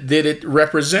 what did it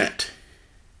represent?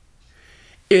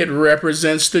 It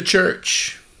represents the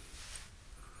church.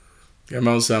 Come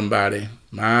on, somebody.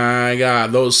 My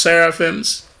God, those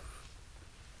seraphims.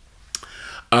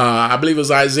 I believe it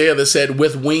was Isaiah that said,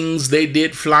 with wings they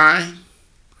did fly.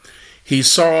 He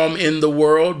saw them in the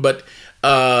world, but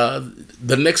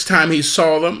the next time he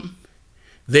saw them,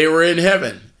 they were in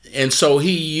heaven. And so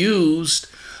he used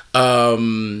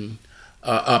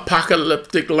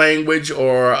apocalyptic language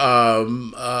or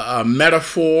a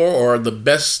metaphor, or the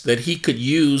best that he could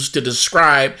use to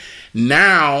describe.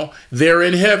 Now they're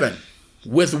in heaven.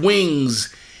 With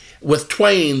wings, with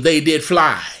twain they did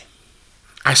fly.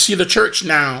 I see the church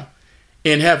now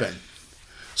in heaven.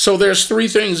 So there's three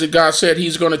things that God said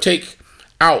he's going to take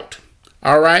out.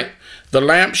 All right. The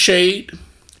lampshade,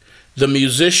 the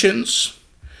musicians,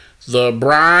 the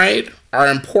bride are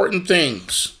important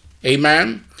things.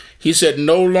 Amen. He said,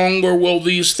 no longer will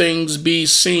these things be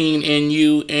seen in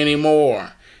you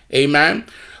anymore. Amen.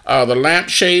 The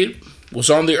lampshade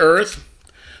was on the earth,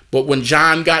 but when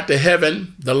John got to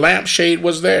heaven, the lampshade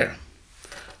was there.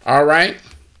 All right.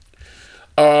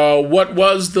 What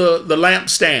was the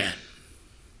lampstand?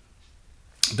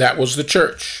 That was the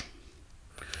church.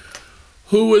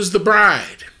 Who is the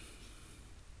bride?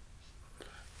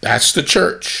 That's the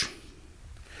church.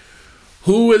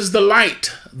 Who is the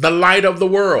light? The light of the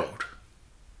world.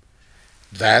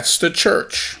 That's the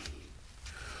church.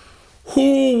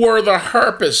 Who were the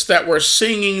harpists that were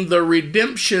singing the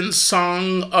redemption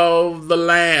song of the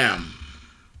Lamb?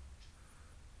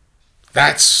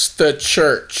 That's the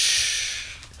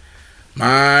church.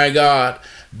 My God.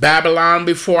 Babylon,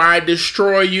 before I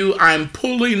destroy you, I'm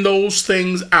pulling those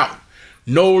things out.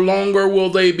 No longer will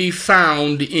they be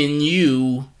found in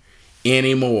you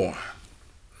anymore.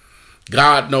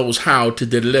 God knows how to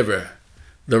deliver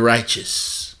the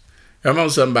righteous. Come on,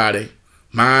 somebody.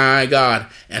 My God.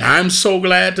 And I'm so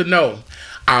glad to know,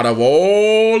 out of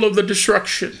all of the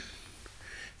destruction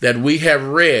that we have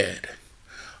read,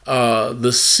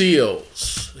 the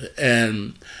seals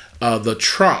and the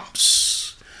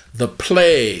trumps, the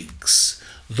plagues,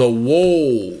 the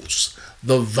woes,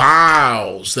 the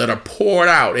vials that are poured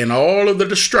out, and all of the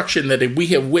destruction that we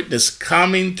have witnessed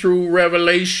coming through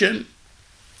Revelation,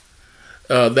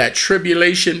 that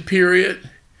tribulation period,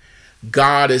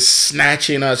 God is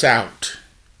snatching us out.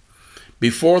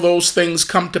 Before those things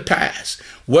come to pass,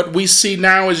 what we see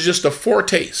now is just a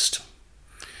foretaste.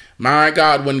 My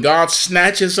God, when God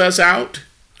snatches us out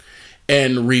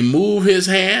and remove his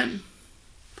hand,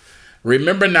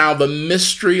 remember now the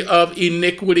mystery of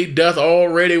iniquity doth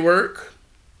already work.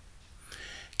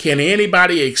 Can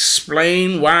anybody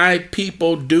explain why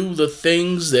people do the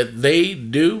things that they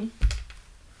do?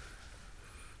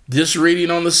 Just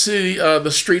reading on the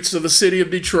streets of the city of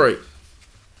Detroit,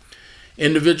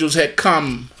 individuals had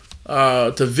come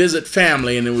to visit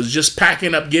family, and it was just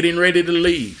packing up, getting ready to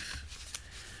leave.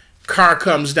 Car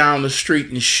comes down the street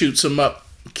and shoots them up,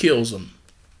 kills them.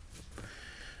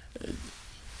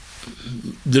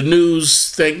 The news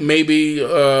think maybe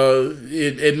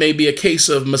it may be a case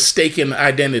of mistaken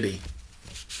identity.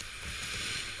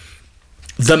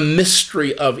 The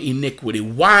mystery of iniquity.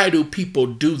 Why do people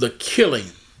do the killing,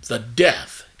 the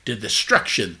death, the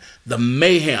destruction, the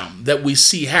mayhem that we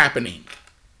see happening?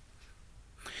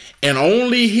 And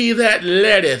only he that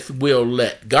letteth will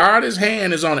let. God, his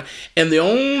hand is on it. And the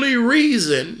only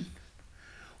reason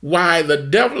why the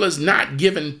devil is not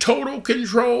given total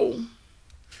control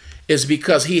is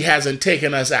because he hasn't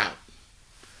taken us out.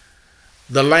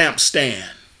 The lampstand,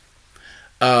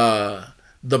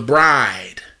 the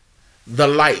bride, the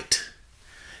light,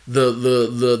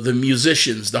 the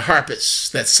musicians, the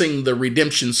harpists that sing the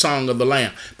redemption song of the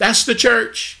Lamb. That's the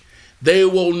church. They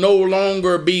will no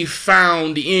longer be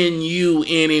found in you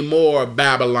anymore,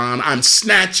 Babylon. I'm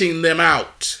snatching them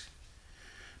out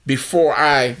before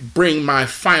I bring my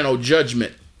final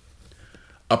judgment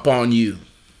upon you.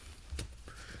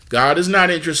 God is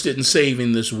not interested in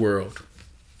saving this world.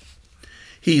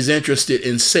 He's interested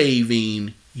in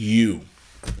saving you.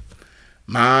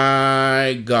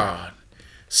 My God.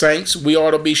 Saints, we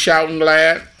ought to be shouting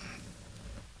glad.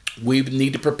 We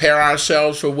need to prepare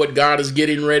ourselves for what God is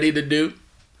getting ready to do.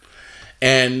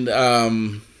 And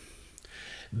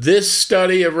this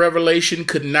study of Revelation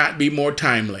could not be more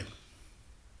timely.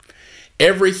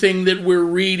 Everything that we're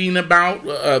reading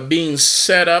about being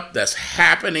set up, that's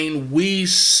happening, we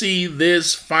see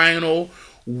this final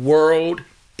world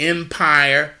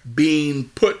empire being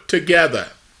put together.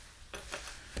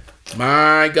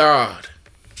 My God.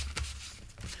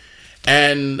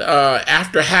 And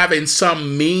after having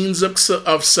some means of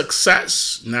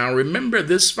success, now remember,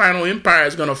 this final empire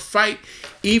is going to fight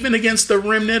even against the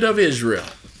remnant of Israel.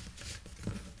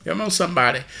 Come on,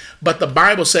 somebody. But the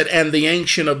Bible said, and the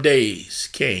Ancient of Days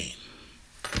came.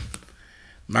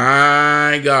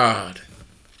 My God.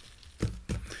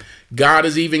 God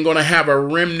is even going to have a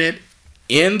remnant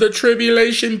in the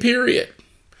tribulation period.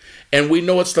 And we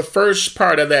know it's the first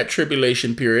part of that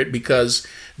tribulation period, because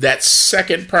that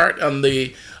second part on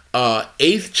the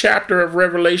 8th chapter of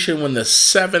Revelation, when the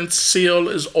 7th seal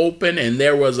is open and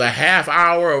there was a half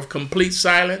hour of complete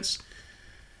silence,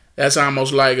 that's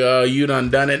almost like you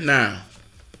done it now.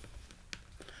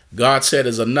 God said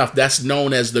is enough. That's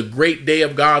known as the great day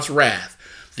of God's wrath.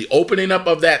 The opening up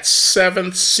of that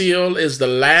 7th seal is the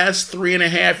last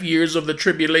 3.5 years of the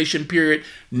tribulation period.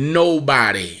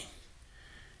 Nobody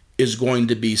is going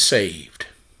to be saved.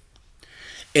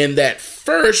 In that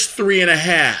first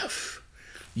 3.5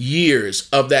 years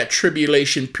of that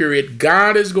tribulation period,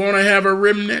 God is going to have a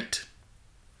remnant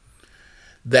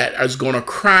that is going to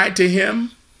cry to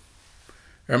him.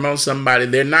 Come on, somebody.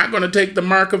 They're not going to take the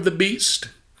mark of the beast.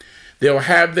 They'll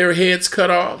have their heads cut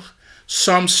off.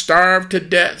 Some starve to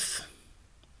death.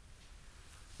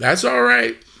 That's all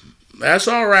right. That's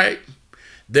all right.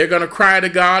 They're going to cry to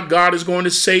God. God is going to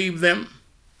save them.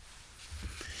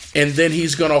 And then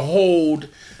he's going to hold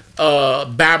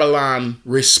Babylon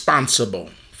responsible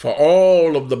for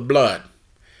all of the blood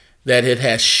that it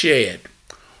has shed,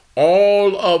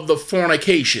 all of the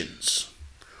fornications,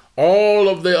 all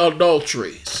of the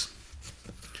adulteries.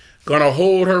 Going to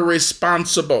hold her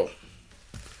responsible.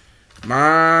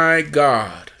 My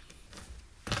God.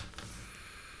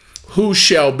 Who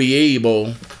shall be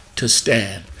able to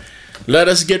stand? Let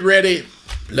us get ready.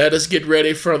 Let us get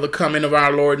ready for the coming of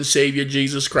our Lord and Savior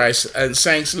Jesus Christ. And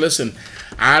saints, listen,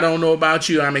 I don't know about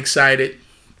you. I'm excited.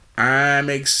 I'm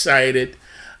excited.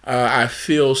 I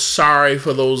feel sorry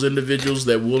for those individuals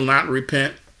that will not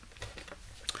repent.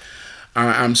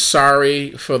 I'm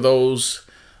sorry for those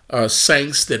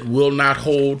saints that will not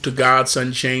hold to God's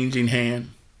unchanging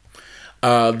hand.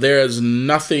 There's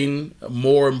nothing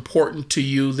more important to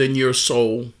you than your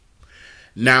soul.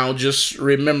 Now, just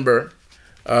remember,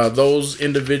 those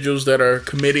individuals that are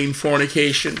committing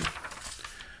fornication,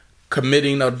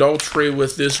 committing adultery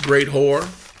with this great whore,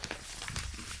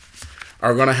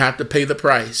 are going to have to pay the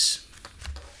price.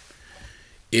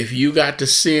 If you got to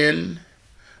sin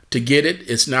to get it,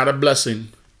 it's not a blessing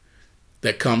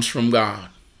that comes from God.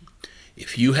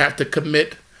 If you have to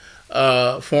commit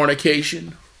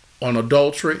fornication on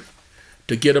adultery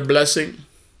to get a blessing,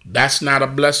 that's not a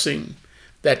blessing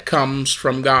that comes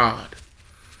from God.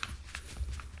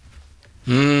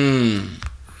 And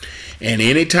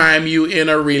anytime you in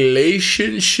a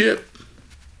relationship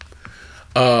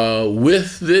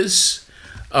with this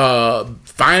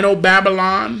final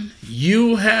Babylon,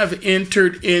 you have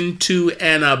entered into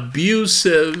an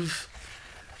abusive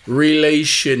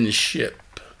relationship.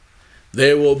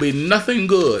 There will be nothing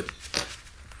good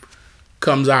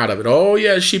comes out of it. Oh,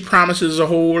 yeah, she promises a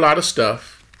whole lot of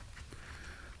stuff.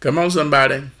 Come on,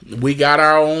 somebody. We got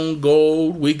our own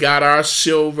gold. We got our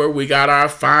silver. We got our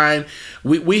fine.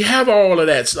 We have all of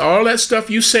that. All that stuff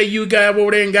you say you got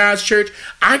over there in God's church,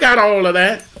 I got all of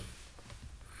that.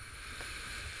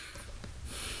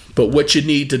 But what you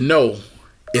need to know,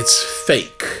 it's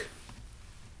fake.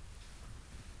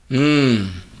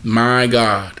 My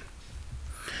God.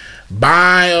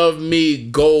 Buy of me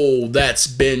gold that's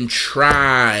been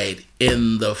tried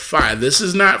in the fire. This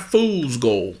is not fool's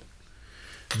gold.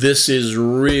 This is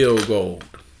real gold.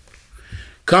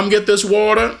 Come get this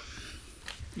water.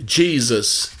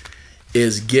 Jesus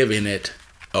is giving it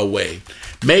away.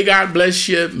 May God bless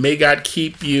you. May God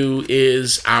keep you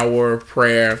is our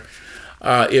prayer.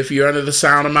 If you're under the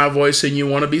sound of my voice and you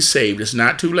want to be saved, it's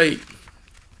not too late.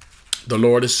 The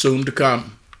Lord is soon to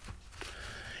come.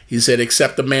 He said,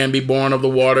 except a man be born of the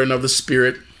water and of the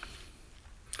Spirit,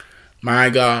 my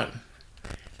God,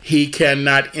 he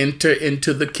cannot enter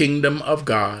into the kingdom of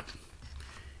God.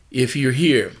 If you're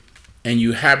here and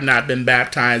you have not been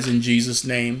baptized in Jesus'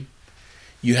 name,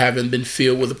 you haven't been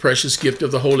filled with the precious gift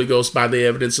of the Holy Ghost by the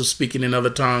evidence of speaking in other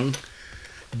tongues,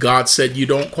 God said you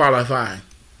don't qualify.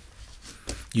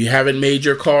 You haven't made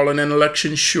your calling and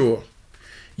election sure.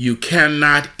 You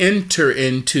cannot enter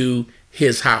into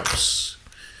his house.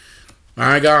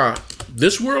 My God,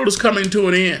 this world is coming to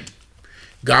an end.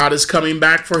 God is coming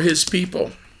back for his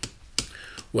people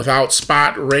without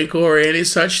spot, wrinkle, or any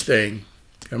such thing.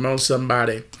 Come on,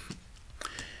 somebody.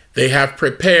 They have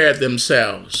prepared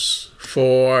themselves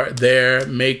for their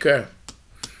maker.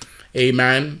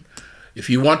 Amen. If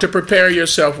you want to prepare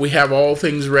yourself, we have all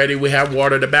things ready. We have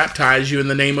water to baptize you in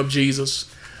the name of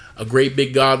Jesus. A great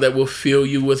big God that will fill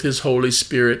you with his Holy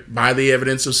Spirit by the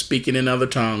evidence of speaking in other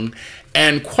tongue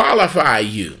and qualify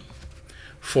you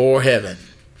for heaven.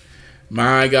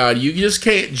 My God, you just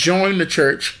can't join the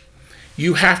church.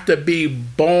 You have to be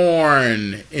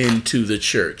born into the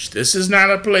church. This is not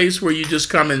a place where you just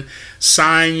come and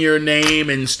sign your name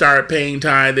and start paying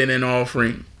tithing and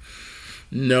offering.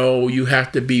 No, you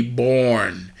have to be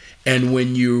born. And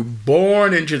when you're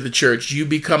born into the church, you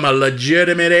become a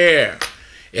legitimate heir.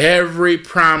 Every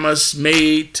promise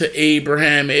made to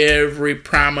Abraham, every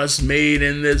promise made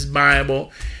in this Bible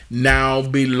now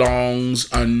belongs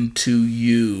unto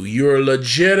you. You're a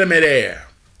legitimate heir.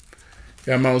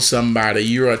 Come on, somebody.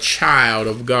 You're a child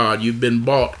of God. You've been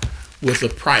bought with a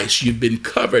price. You've been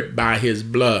covered by his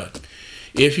blood.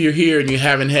 If you're here and you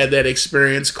haven't had that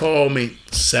experience, call me,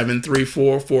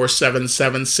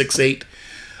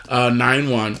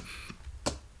 734-477-6891.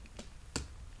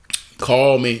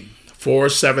 Call me,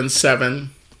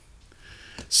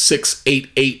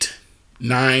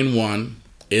 477-688-91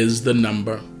 is the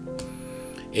number.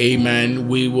 Amen.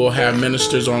 We will have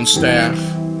ministers on staff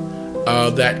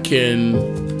that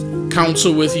can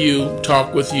counsel with you,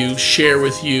 talk with you, share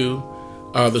with you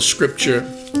the scripture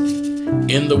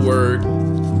in the word